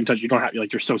actually not even touch you, don't have,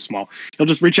 you're so small. He'll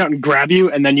just reach out and grab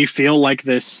you, and then you feel like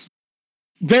this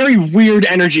very weird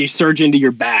energy surge into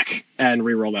your back, and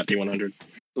reroll that D100.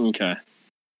 Okay.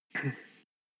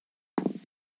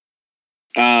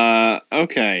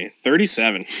 Okay,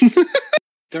 37.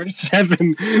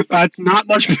 37. That's not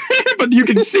much better, but you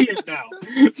can see it now.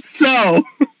 So,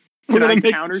 can I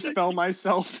counterspell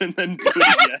myself and then do it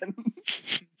again?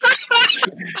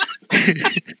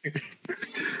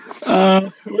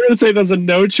 We're gonna say that's a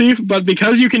no, Chief, but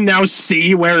because you can now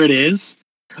see where it is,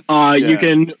 you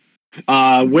can,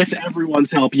 with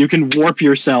everyone's help, you can warp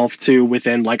yourself to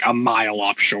within like a mile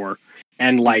offshore,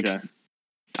 and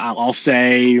I'll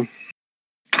say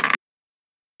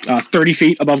 30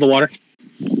 feet above the water.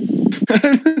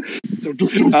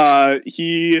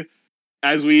 He,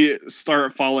 as we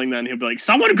start falling, then he'll be like,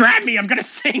 "Someone grab me! I'm gonna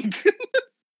sink."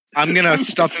 I'm gonna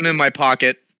stuff him in my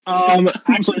pocket.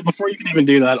 Actually, before you can even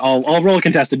do that, I'll roll a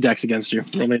contested dex against you.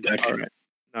 Roll me a dex. All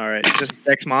right. Just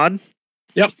dex mod.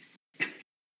 Yep.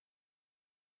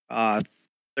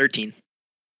 13.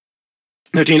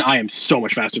 13. I am so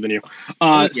much faster than you.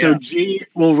 Yeah. So G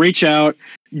will reach out,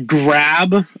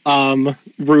 grab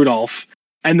Rudolph,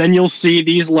 and then you'll see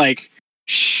these like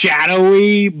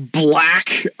shadowy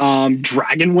black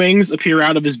dragon wings appear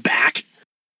out of his back,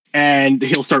 and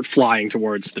he'll start flying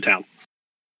towards the town.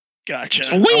 Gotcha.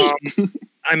 Sweet.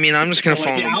 I mean, I'm just gonna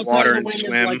fall in the water and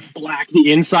swim. Is, black.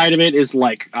 The inside of it is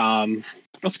like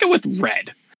let's go with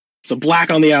red. So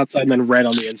black on the outside and then red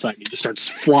on the inside. He just starts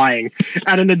flying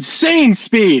at an insane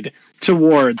speed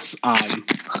towards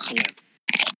land.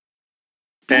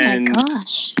 And oh my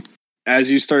gosh. as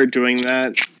you start doing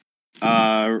that,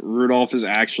 Rudolph is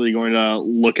actually going to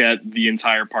look at the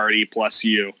entire party plus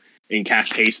you and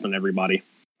cast haste on everybody.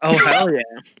 Oh hell yeah!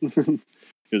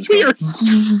 It's going,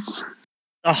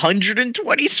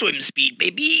 120 swim speed,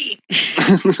 baby.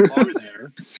 Are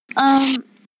there? Um,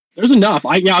 There's enough.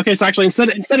 Okay. So actually,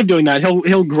 instead of doing that,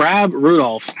 he'll grab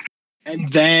Rudolph, and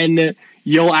then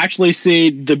you'll actually see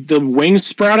the wings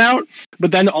sprout out,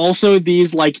 but then also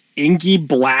these like inky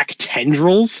black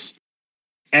tendrils,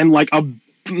 and like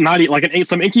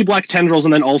some inky black tendrils,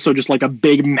 and then also just like a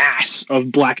big mass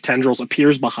of black tendrils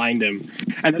appears behind him,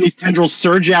 and then these tendrils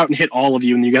surge out and hit all of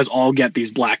you, and you guys all get these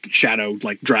black shadow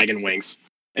like dragon wings,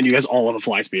 and you guys all have a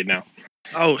fly speed now.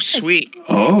 Oh, sweet.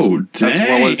 Oh, dang. as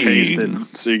well as hasted,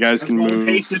 so you guys can move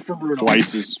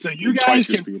twice as. So you guys twice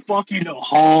your can speed. fucking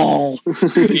haul.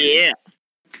 Yeah.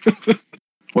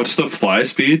 What's the fly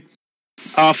speed?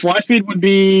 Fly speed would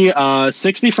be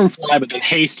 60 from fly, but then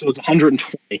haste was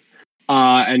 120.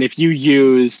 And if you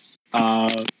use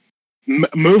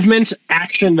movement,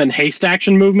 action, then haste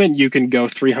action movement, you can go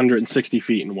 360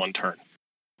 feet in one turn.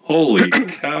 Holy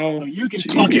cow! So you can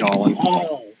Jeez. fucking Hauling.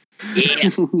 haul.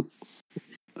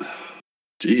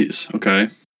 Jeez. Okay.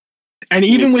 And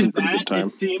even It's a with pretty good that, time. it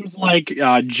seems like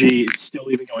G is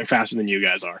still even going faster than you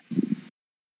guys are.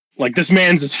 Like, this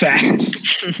man's is fast.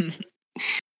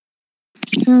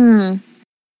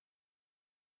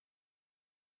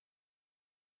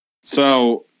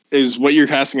 So, is what you're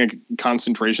casting a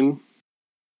concentration?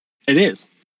 It is.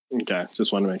 Okay,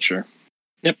 just want to make sure.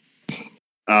 Yep.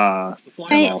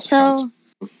 Right, so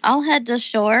I'll head to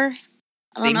shore.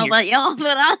 I don't Same know here. about y'all,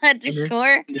 but I'll head to Mhm.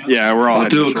 shore. Yeah, we're all I'll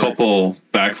do a heading shore. couple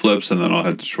backflips and then I'll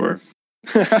head to shore.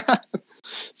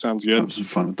 Sounds Have good. some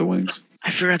fun with the wings.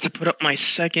 I forgot to put up my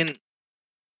second.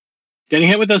 Getting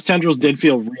hit with those tendrils did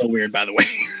feel real weird, by the way.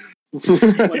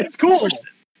 Like, it's cool.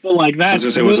 But like that. I was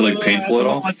gonna say, was it, like, painful at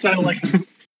all? That sounded like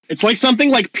it's like something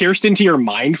like pierced into your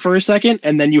mind for a second,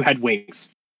 and then you had wings.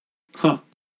 Huh.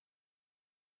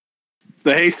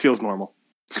 The haste feels normal.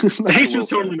 The haste was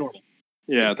totally normal.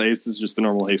 Yeah, the haste is just the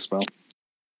normal haste spell.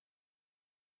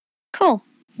 Cool.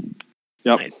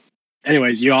 Yep.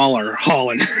 Anyways, you all are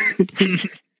hauling.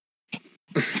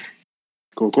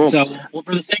 Cool. So, well,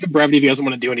 for the sake of brevity, if you guys don't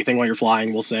want to do anything while you're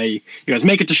flying, we'll say you guys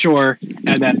make it to shore,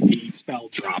 and then the spell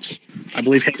drops. I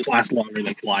believe haste lasts longer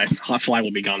than fly. Fly will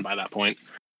be gone by that point.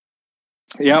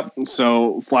 Yep.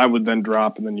 So fly would then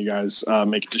drop, and then you guys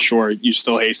make it to shore. You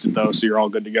still hasted though, so you're all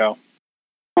good to go.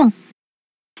 Cool.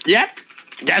 Yep.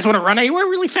 You guys want to run anywhere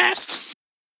really fast?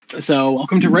 So,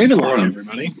 welcome to Ravenloft, Alright.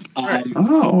 everybody.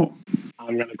 Oh.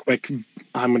 I'm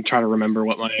gonna try to remember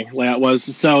what my layout was.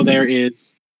 So there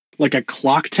is like a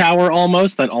clock tower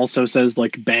almost that also says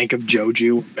like Bank of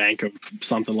Joju, Bank of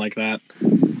something like that.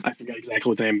 I forget exactly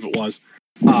what the name of it was.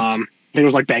 I think it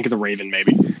was like Bank of the Raven,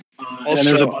 maybe. And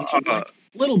there's a bunch of like,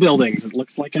 little buildings. It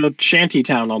looks like a shanty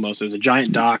town almost. There's a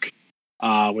giant dock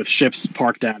with ships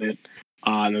parked at it.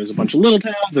 And there's a bunch of little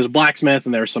towns. There's a blacksmith,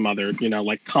 and there's some other,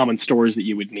 like common stores that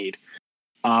you would need.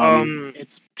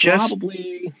 It's just-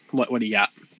 probably what do you got?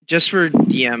 Just for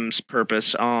DM's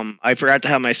purpose, I forgot to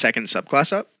have my second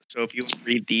subclass up. So if you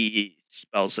read the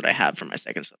spells that I have for my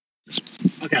second sub.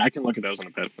 Okay, I can look at those in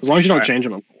a bit. As long as you don't Alright. change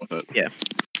them, I'm cool with it.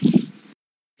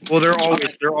 Well,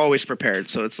 they're always prepared.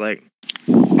 So it's like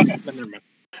Okay, then never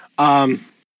mind.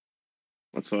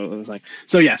 What's the other thing?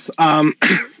 So yes,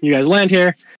 you guys land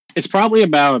here. It's probably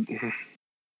about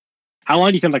how long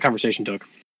do you think that conversation took?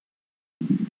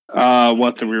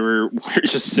 What? That we were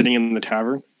just sitting in the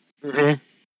tavern? Mm-hmm.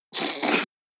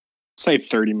 Say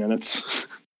 30 minutes.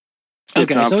 Okay, if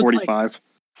not so it's 45.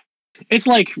 It's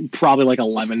like probably like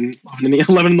 11 in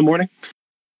the morning.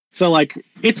 So like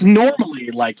it's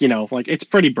normally like like it's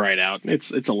pretty bright out.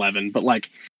 It's 11, but like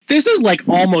this is like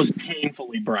almost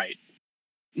painfully bright.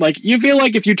 Like you feel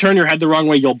like if you turn your head the wrong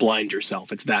way, you'll blind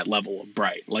yourself. It's that level of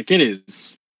bright. Like it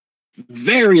is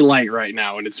very light right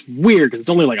now, and it's weird because it's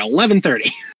only like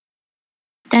 11:30.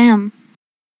 Damn.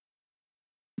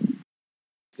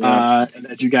 And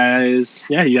that you guys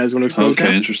want to explore the Okay,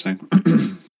 town? interesting.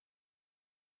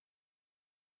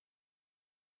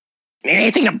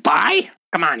 Anything to buy?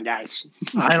 Come on, guys.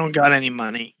 I don't got any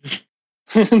money.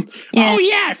 Yeah. Oh,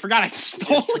 yeah, I forgot I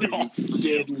stole it all.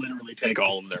 Did literally take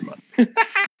all of their money.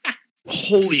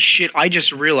 Holy shit! I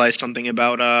just realized something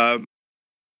about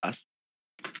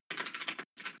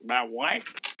About what?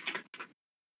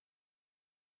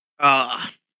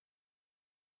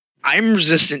 I'm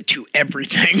resistant to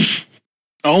everything.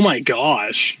 Oh my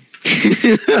gosh.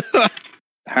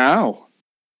 How?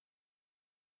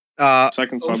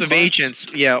 Second Oath of subclass?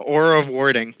 Ancients, yeah, Aura of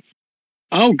Warding.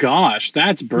 Oh gosh,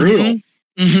 that's brutal.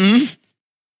 Mm-hmm.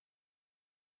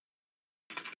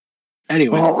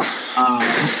 Anyway, Oh.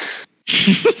 what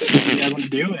you guys want to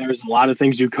do? There's a lot of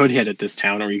things you could hit at this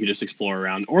town, or you could just explore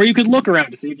around, or you could look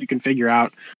around to see if you can figure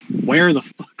out where the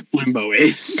fuck Limbo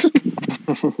is.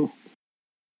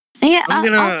 Yeah,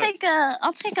 I'm I'll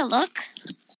take a look.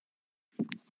 I'm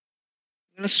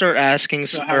gonna start asking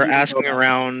So how do you asking go about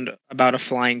around about a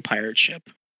flying pirate ship.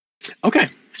 Okay,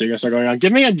 so you're gonna start going on.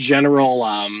 Give me a general.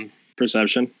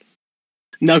 Perception.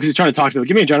 No, because he's trying to talk to me.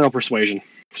 Give me a general persuasion.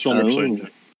 Just roll me a Oh. persuasion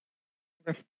check.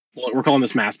 Well, we're calling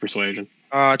this mass persuasion.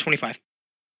 25.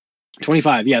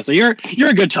 25. Yeah, so you're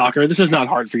a good talker. This is not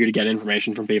hard for you to get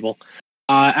information from people.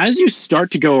 As you start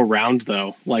to go around,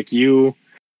 though,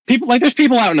 there's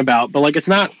people out and about, but like it's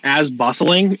not as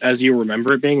bustling as you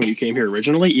remember it being when you came here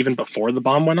originally, even before the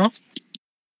bomb went off.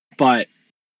 But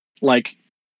like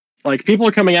people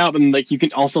are coming out, and like you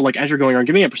can also as you're going around,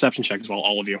 give me a perception check as well,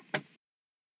 all of you.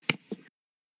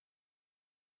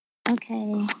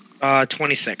 Okay.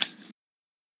 26.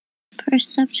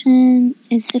 Perception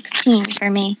is 16 for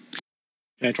me.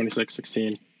 Okay, 26,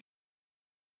 16.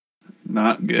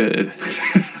 Not good.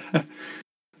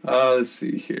 Let's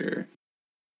see here.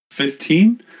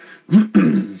 15?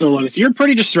 So, Lotus, you're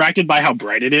pretty distracted by how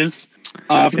bright it is.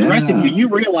 For the rest of you, you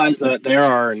realize that there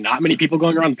are not many people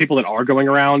going around. The people that are going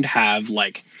around have,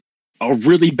 like, a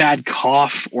really bad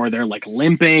cough, or they're, like,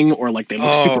 limping, or, like, they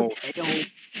look super pale.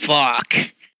 Fuck.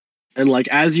 And, like,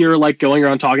 as you're, like, going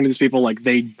around talking to these people, like,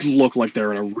 they look like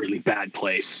they're in a really bad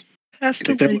place. That's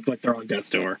Like, they look like they're on death's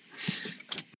door.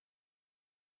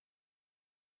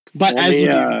 But as you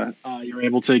do, you're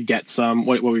able to get some.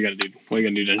 What are we gonna do? What are you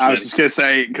gonna do, Dungeon? I was just gonna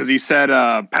say, because he said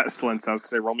pestilence, I was gonna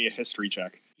say roll me a history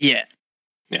check. Yeah.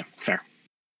 Yeah, fair.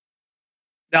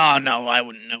 No, I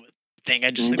wouldn't know a thing.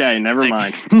 I just Okay, never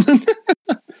mind.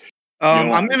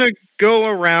 I'm gonna go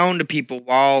around to people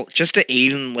while just to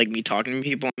aid in like me talking to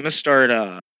people. I'm gonna start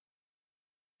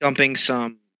dumping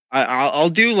some. I'll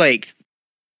do like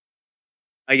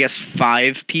I guess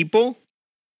 5 people.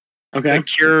 Okay. To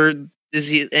cure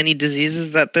any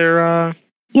diseases that they're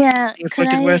Yeah,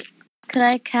 inflicted with. could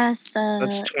I cast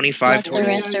That's 25 Lesser total.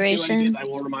 Restoration? I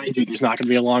will remind you, there's not going to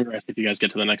be a long rest if you guys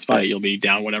get to the next fight. You'll be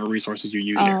down whatever resources you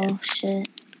use here. Oh shit.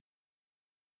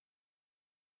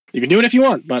 You can do it if you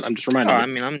want, but I'm just reminding you.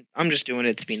 I mean, I'm just doing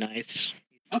it to be nice.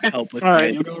 Okay. Help with All right,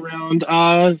 it. you'll go around.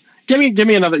 Give me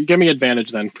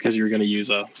advantage then, because you're going to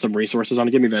use some resources on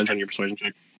it. Give me advantage on your persuasion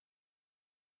check.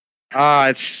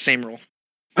 It's same roll.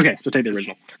 Okay, so take the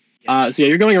original. So yeah,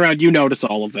 you're going around. You notice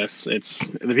all of this. It's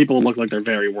the people look like they're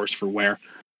very worse for wear.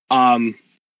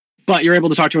 But you're able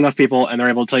to talk to enough people, and they're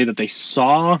able to tell you that they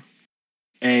saw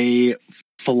a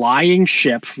flying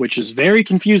ship, which is very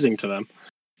confusing to them.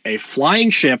 A flying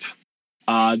ship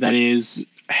that is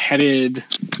headed.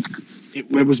 It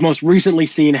was most recently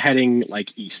seen heading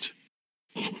like east.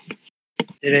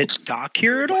 Did it dock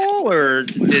here at all, or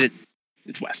did it?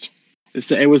 It's west.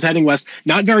 It was heading west,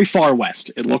 not very far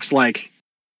west. It looks like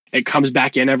it comes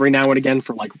back in every now and again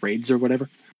for like raids or whatever.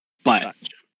 But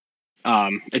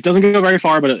it doesn't go very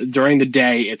far. But during the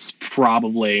day, it's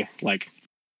probably like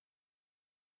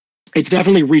it's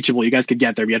definitely reachable. You guys could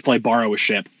get there. You have to like borrow a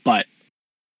ship, but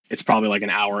it's probably like an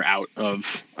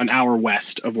hour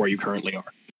west of where you currently are.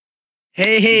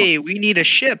 Hey, we need a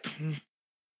ship.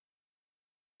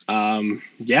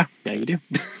 Yeah, you do.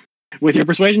 With your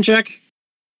persuasion check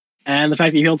and the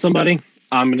fact that you healed somebody,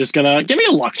 I'm just gonna give me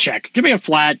a luck check. Give me a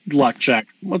flat luck check.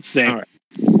 Let's see. All right.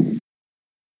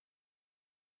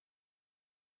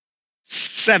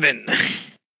 7.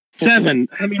 7.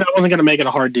 I mean, I wasn't gonna make it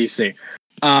a hard DC.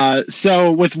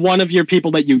 So with one of your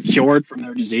people that you cured from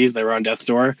their disease, they were on death's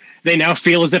door. They now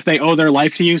feel as if they owe their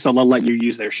life to you, so they'll let you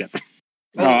use their ship.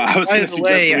 I was By going to the suggest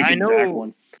way, the I exact know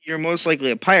one. you're most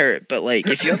likely a pirate, but like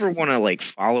if you ever want to like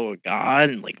follow a god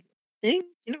and like thing,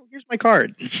 here's my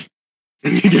card.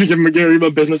 You give him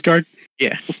a business card?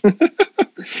 Yeah.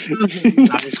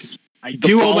 I The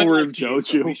do owe my follower life of to you,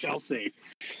 so Jojo. we shall see.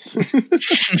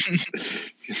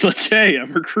 He's like, hey,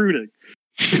 I'm recruiting.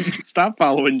 Stop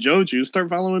following Joju. Start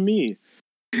following me.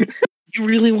 You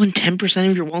really want 10%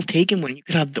 of your wealth taken when you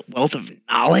could have the wealth of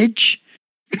knowledge?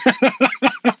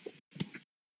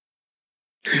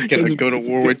 Gonna go to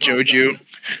war with Joju.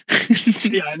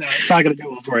 Yeah, I know it's not gonna go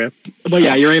well for you. But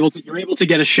yeah, you're able to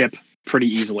get a ship pretty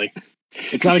easily.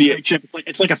 It's not a great ship.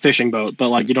 It's like a fishing boat, but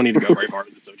like you don't need to go very far,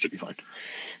 so it should be fine.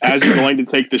 As you're going to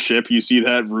take the ship, you see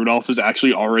that Rudolph has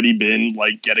actually already been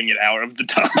like getting it out of the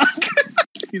dock.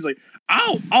 He's like,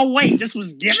 oh wait, this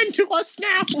was given to us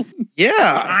now?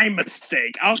 Yeah. My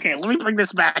mistake. Okay, let me bring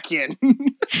this back in.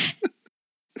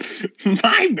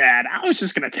 My bad. I was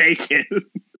just gonna take it.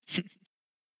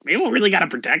 People really gotta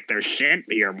protect their shit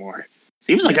here more.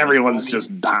 Seems like everyone's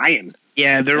just dying.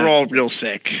 Yeah, they're all real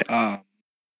sick.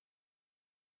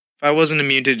 If I wasn't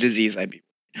immune to disease, I'd be.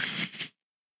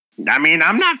 I mean,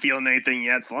 I'm not feeling anything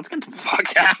yet, so let's get the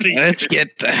fuck out of here. Let's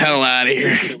get the hell out of here.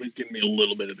 It always give me a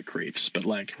little bit of the creeps, but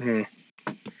like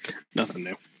nothing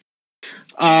new.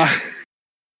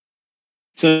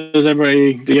 So does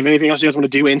everybody? Do you have anything else you guys want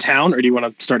to do in town, or do you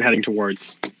want to start heading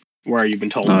towards where you've been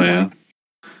told? Oh yeah.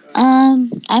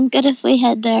 I'm good if we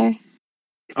head there.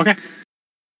 Okay.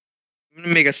 I'm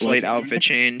gonna make a slight outfit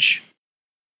change.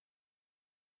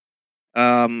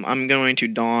 I'm going to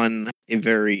don a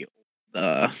very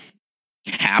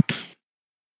cap,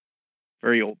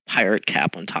 very old pirate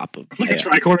cap on top of Like a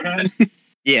tricorner hat.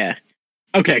 Yeah.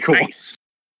 Okay, cool. Nice.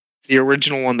 It's the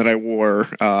original one that I wore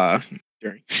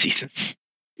during the season.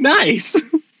 Nice.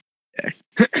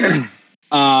 Yeah.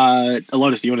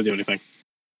 Lotus, do you want to do anything?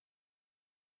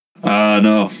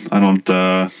 No, I don't.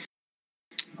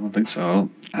 don't think so. I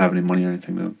don't have any money or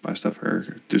anything to buy stuff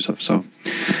or do stuff. So,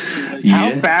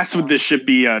 How fast would this ship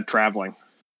be traveling?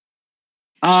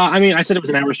 I mean, I said it was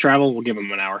an hour's travel. We'll give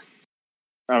him an hour.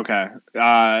 Okay.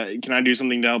 Can I do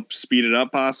something to help speed it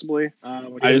up, possibly?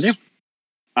 What do you do?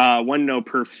 1 note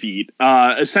per feet.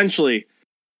 Essentially,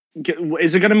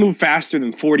 is it going to move faster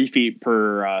than 40 feet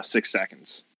per 6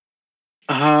 seconds?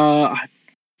 I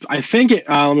think it.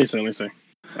 Let me see.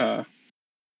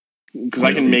 Because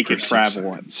I can make it 6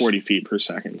 travel at seconds. 40 feet per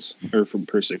seconds, or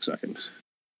per 6 seconds.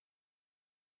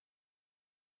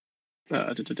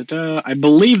 I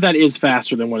believe that is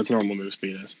faster than what its normal move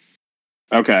speed is.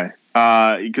 Okay.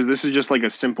 Because this is just like a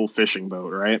simple fishing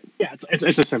boat, right? Yeah,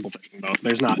 it's a simple fishing boat.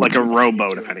 There's not Like a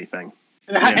rowboat, if anything.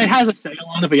 It has a sail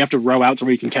on it, but you have to row out so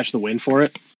where you can catch the wind for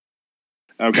it.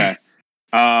 Okay.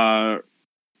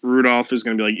 Rudolph is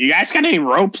going to be like, you guys got any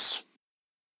ropes?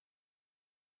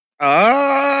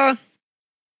 Everyone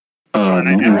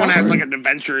has like an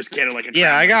adventurer's kit or like a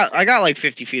Yeah, traveler's I got like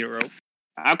 50 feet of rope.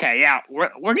 Okay, yeah,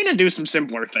 we're gonna do some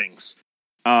simpler things.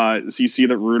 So you see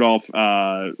that Rudolph,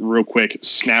 real quick,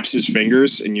 snaps his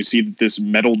fingers, and you see that this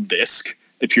metal disc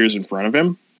appears in front of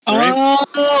him. Right? Oh,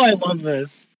 I love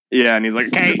this. Yeah, and he's like,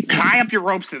 "Okay, tie up your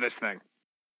ropes to this thing."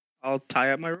 I'll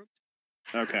tie up my rope.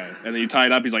 Okay, and then you tie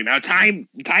it up. He's like, "Now tie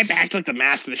back to like the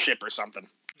mast of the ship or something."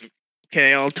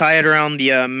 Okay, I'll tie it around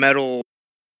the metal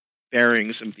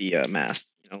bearings of the mast.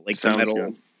 You know, like Sounds the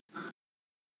metal.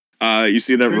 good. You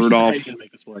see that Rudolph.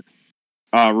 Make this work.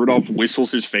 Rudolph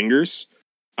whistles his fingers,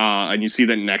 and you see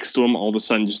that next to him, all of a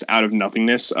sudden, just out of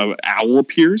nothingness, an owl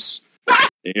appears.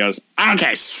 He goes,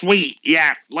 "Okay, sweet,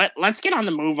 yeah. Let's get on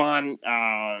the move on.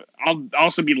 I'll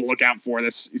also be the lookout for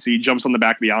this." You see, he jumps on the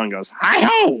back of the owl and goes, "Hi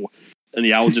ho!" And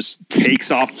the owl just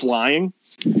takes off flying.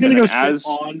 He's gonna go sit as-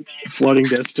 on the floating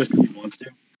disc just because he wants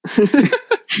to.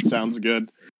 Sounds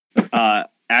good.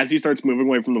 As he starts moving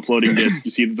away from the floating disc,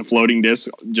 you see that the floating disc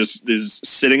just is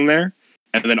sitting there,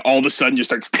 and then all of a sudden just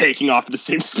starts taking off at the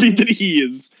same speed that he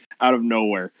is out of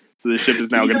nowhere. So the ship is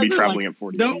now going to be traveling at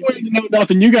 40 No feet. way, no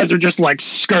nothing. You guys are just like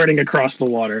skirting across the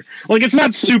water. Like it's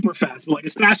not super fast, but like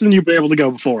it's faster than you've been able to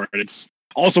go before. And it's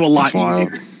also a lot That's wild.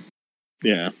 easier.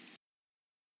 Yeah.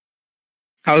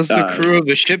 How's the crew of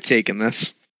the ship taking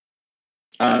this?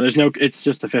 There's no. It's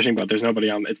just a fishing boat. There's nobody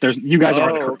on. There's you guys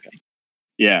are the crew. okay.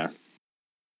 Yeah.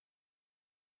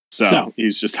 So So-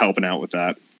 he's just helping out with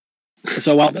that.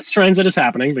 So while this transit is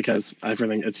happening, because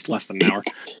everything it's less than an hour.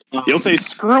 He'll say,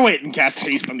 "Screw it," and cast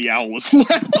haste on the owl as well.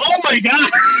 "Oh my god!"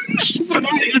 So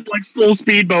that is like full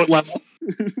speedboat level.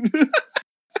 You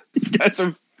guys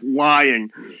are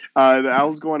flying. The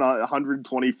owl's going on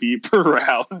 120 feet per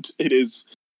round. It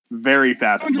is very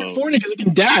fast boat. 140 because it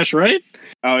can dash, right?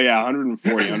 Oh yeah,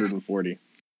 140.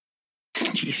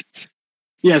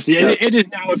 Yes, it is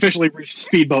now officially reached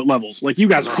speedboat levels. Like you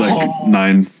guys It's are like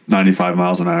 95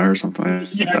 miles an hour or something like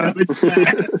Yeah, that. it's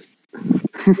fast.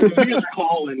 So you guys are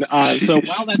hauling. So Jeez.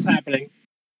 while that's happening,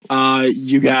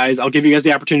 you guys, I'll give you guys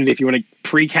the opportunity if you want to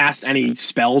precast any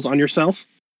spells on yourself.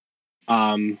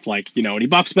 Like, any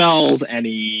buff spells,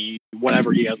 any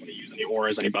whatever you guys want to use, any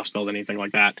auras, any buff spells, anything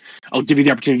like that. I'll give you the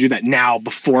opportunity to do that now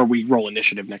before we roll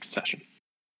initiative next session.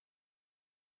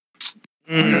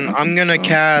 I'm gonna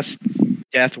cast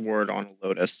Death Ward on a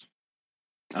Lotus.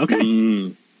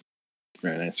 Okay.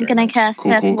 Very nice. I'm gonna cast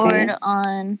Cool, Death cool, cool. Ward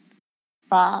on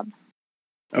Bob.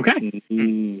 Okay.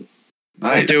 Mm.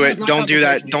 Nice. Don't do it. Don't do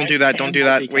that. Don't do that. Don't do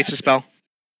that. Waste a spell.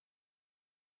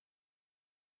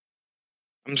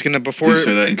 I'm just gonna Do before. you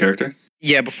say that in character?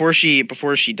 Yeah, before she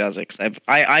does it, because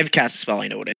I've cast a spell. I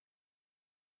know what it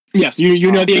is. Yes,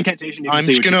 you know the incantation. You can I'm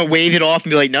see just what gonna wave it off and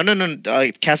be like, no,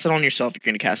 cast it on yourself. You're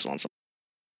gonna cast it on someone.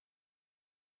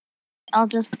 I'll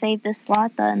just save this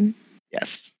slot then.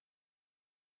 Yes.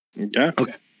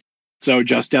 Okay. So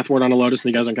just Death Ward on a Lotus,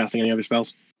 and you guys aren't casting any other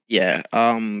spells? Yeah.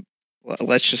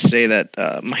 Let's just say that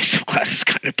my subclass is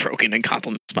kind of broken and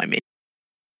complements my main.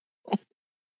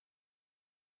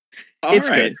 It's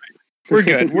good. We're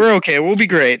good. We're okay. We'll be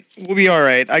great. We'll be all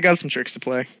right. I got some tricks to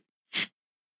play.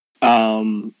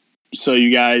 So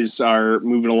you guys are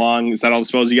moving along. Is that all the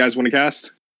spells you guys want to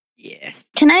cast? Yeah.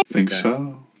 Can I Think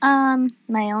so.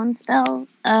 my own spell,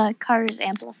 Car's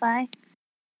Amplify?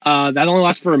 That only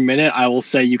lasts for a minute. I will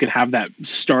say you can have that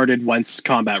started once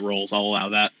combat rolls. I'll allow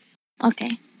that. Okay,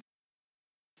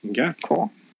 Okay.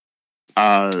 cool.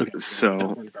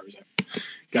 So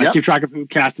Guys, Yep. keep track of who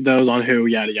casted those on who,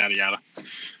 yada, yada, yada.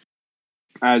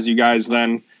 as you guys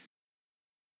then,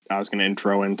 I was going to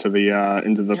intro into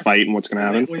the fight and what's going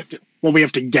to happen. We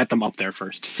have to get them up there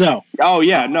first. So, Oh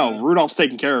yeah, no, Rudolph's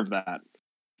taking care of that.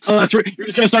 Oh, that's right. You're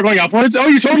just gonna start going upwards. Oh,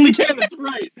 you totally can. That's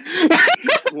right.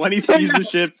 When he sees the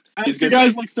ship, he's As you gonna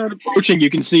guys like start approaching, you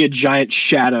can see a giant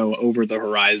shadow over the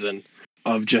horizon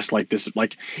of just like this,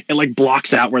 like it like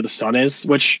blocks out where the sun is,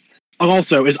 which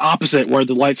also is opposite where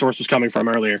the light source was coming from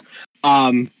earlier.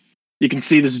 You can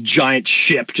see this giant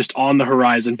ship just on the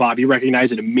horizon. Bob, you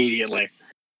recognize it immediately.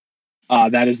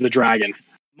 That is the dragon.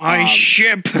 My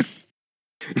ship.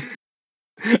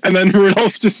 And then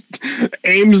Rudolph just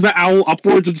aims the owl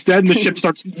upwards instead, and the ship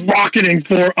starts rocketing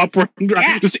for upward,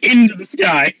 just into the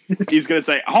sky. he's gonna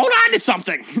say, "Hold on to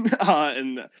something,"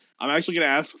 and I'm actually gonna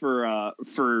ask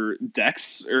for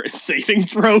Dex or saving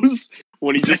throws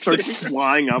when he just starts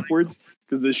flying upwards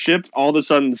because the ship all of a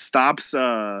sudden stops.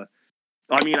 I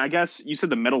mean, I guess you said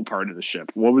the metal part of the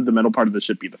ship. What would the metal part of the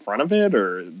ship be? The front of it,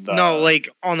 or the No, like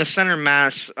on the center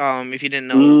mass. If you didn't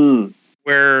know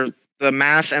where the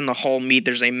mass and the hull meet,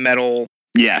 there's a metal.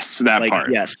 Yes, that like,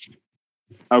 part. Yes.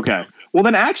 Okay. Well,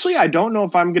 then actually, I don't know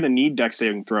if I'm going to need dex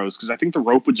saving throws because I think the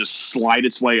rope would just slide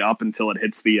its way up until it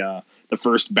hits the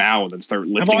first bow and then start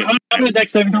lifting it. I'm gonna deck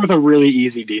saving throw with a really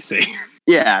easy DC.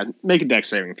 Yeah, make a dex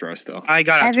saving throw still. I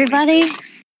got Everybody?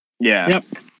 Yeah. Yep.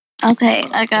 Okay,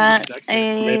 I got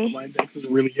My dex is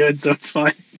really good, so it's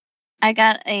fine. I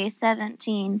got a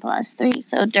 17 plus 3,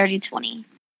 so dirty 20.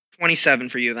 27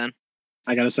 for you then.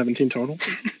 I got a 17 total.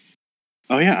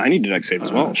 Oh yeah, I need to dex save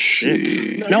as well.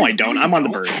 Shit. No, I don't. I'm on the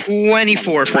bird.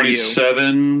 24 for you.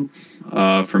 27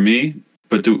 for me.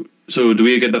 But do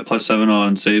we get that +7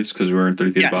 on saves because we're in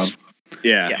 30 feet Yes. above?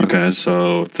 Yeah. Yeah. Okay,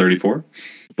 so 34.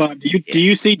 But do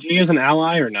you see G as an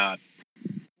ally or not?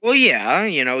 Well, yeah,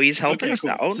 he's helping Okay, us cool.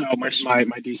 out. So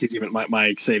my DC's even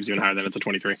my save's even higher than it's a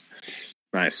 23.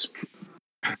 Nice.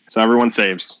 So everyone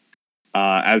saves.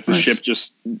 As the Nice. ship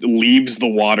just leaves the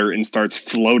water and starts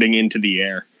floating into the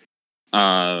air.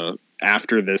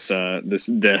 After this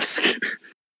disc.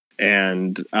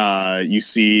 And you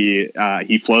see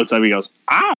he floats up, he goes,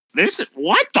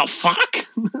 what the fuck?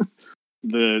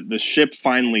 The ship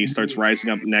finally starts rising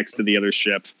up next to the other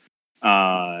ship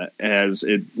as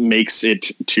it makes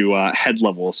it to head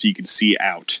level so you can see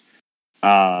out.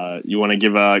 You want to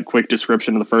give a quick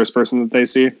description of the first person that they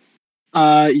see?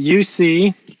 You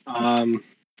see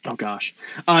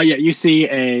you see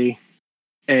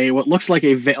a what looks like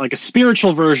a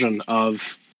spiritual version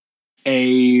of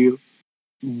a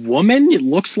woman, it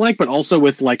looks like, but also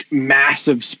with like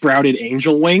massive sprouted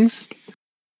angel wings.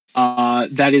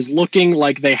 That is looking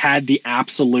like they had the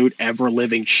absolute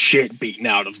ever-living shit beaten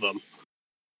out of them.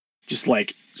 Just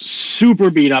like super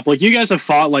beat up. Like you guys have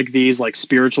fought like these like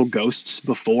spiritual ghosts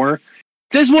before.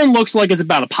 This one looks like it's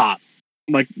about a pop.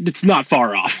 Like it's not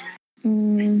far off.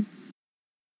 Mm,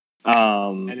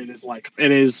 And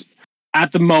it is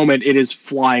at the moment it is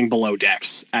flying below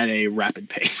decks at a rapid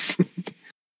pace.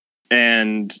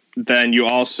 And then you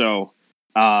also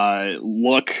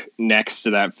look next to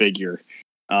that figure,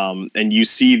 and you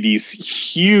see these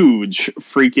huge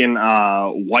freaking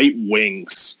white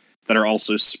wings that are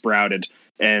also sprouted,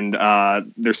 and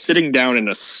they're sitting down in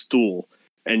a stool.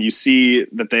 And you see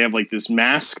that they have like this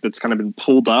mask that's kind of been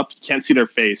pulled up. You can't see their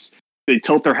face. They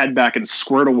tilt their head back and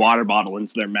squirt a water bottle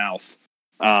into their mouth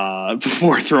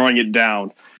before throwing it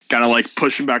down. Kind of like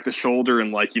pushing back the shoulder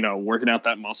and like, working out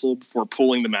that muscle before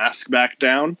pulling the mask back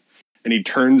down. And he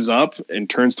turns up and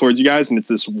turns towards you guys, and it's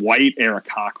this white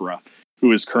Aarakocra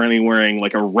who is currently wearing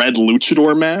like a red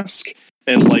luchador mask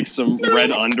and like some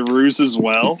red underoos as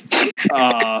well.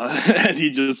 And he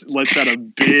just lets out a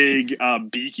big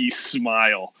beaky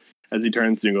smile as he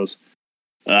turns to you and goes,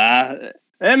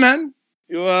 hey man,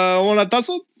 you want a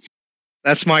tussle?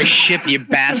 That's my ship, you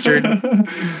bastard.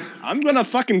 I'm gonna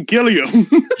fucking kill you.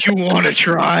 You want to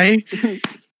try?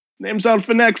 Name's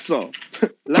Alfinexo.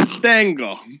 Let's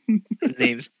tango. His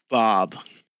name's Bob.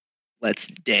 Let's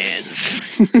dance.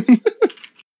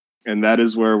 And that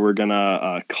is where we're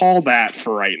gonna call that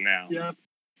for right now. Yeah.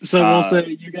 So we'll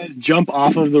say you guys jump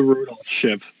off of the Rudolph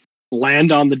ship,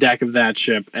 land on the deck of that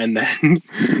ship, and then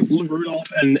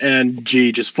Rudolph and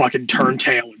G just fucking turn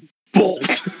tail and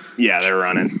bolt. Yeah, they're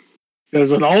running.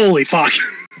 Because holy fuck.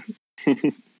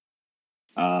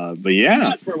 But yeah,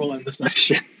 That's where we'll end the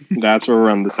session. that's where we're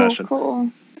on the session.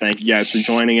 cool. Thank you guys for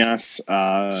joining us.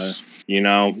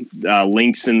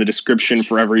 Links in the description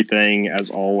for everything, as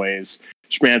always.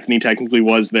 Schmanthony technically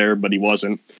was there, but he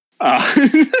wasn't.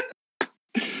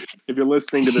 If you're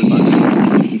listening to this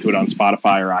listen to it on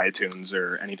Spotify or iTunes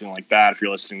or anything like that. If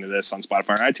you're listening to this on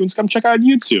Spotify or iTunes, come check out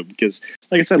YouTube because,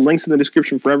 like I said, links in the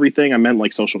description for everything. I meant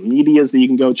like social medias that you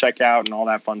can go check out and all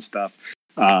that fun stuff.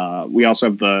 We also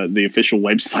have the official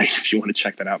website if you want to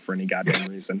check that out for any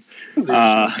goddamn reason.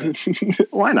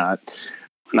 Why not?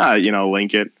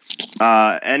 Link it.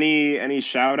 Any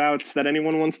shout outs that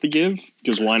anyone wants to give?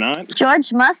 Because why not?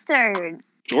 George Mustard.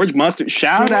 George Mustard.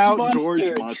 Shout out George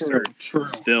Mustard. Mustard. True.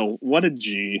 Still, what a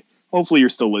G. Hopefully you're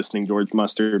still listening, George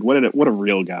Mustard. What a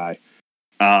real guy.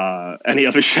 Any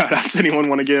other shout outs anyone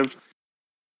want to give?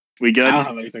 We good? I don't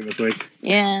have anything this week.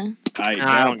 Yeah.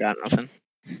 I don't got nothing.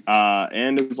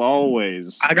 And as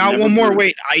always, I got never one more. forget-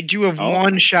 Wait, I do have Oh.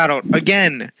 one shout out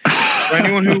again for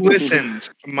anyone who listens.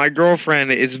 My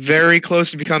girlfriend is very close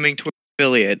to becoming Twitch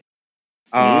affiliate.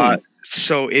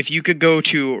 So if you could go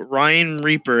to Ryan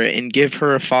Reaper and give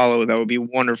her a follow, that would be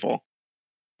wonderful.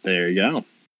 There you go.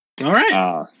 All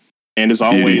right. And as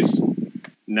always,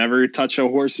 never touch a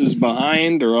horse's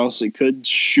behind, or else it could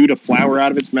shoot a flower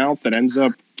out of its mouth that ends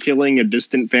up killing a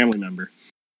distant family member.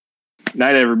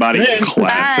 Night, everybody. Bye.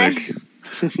 Classic.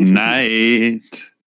 Night.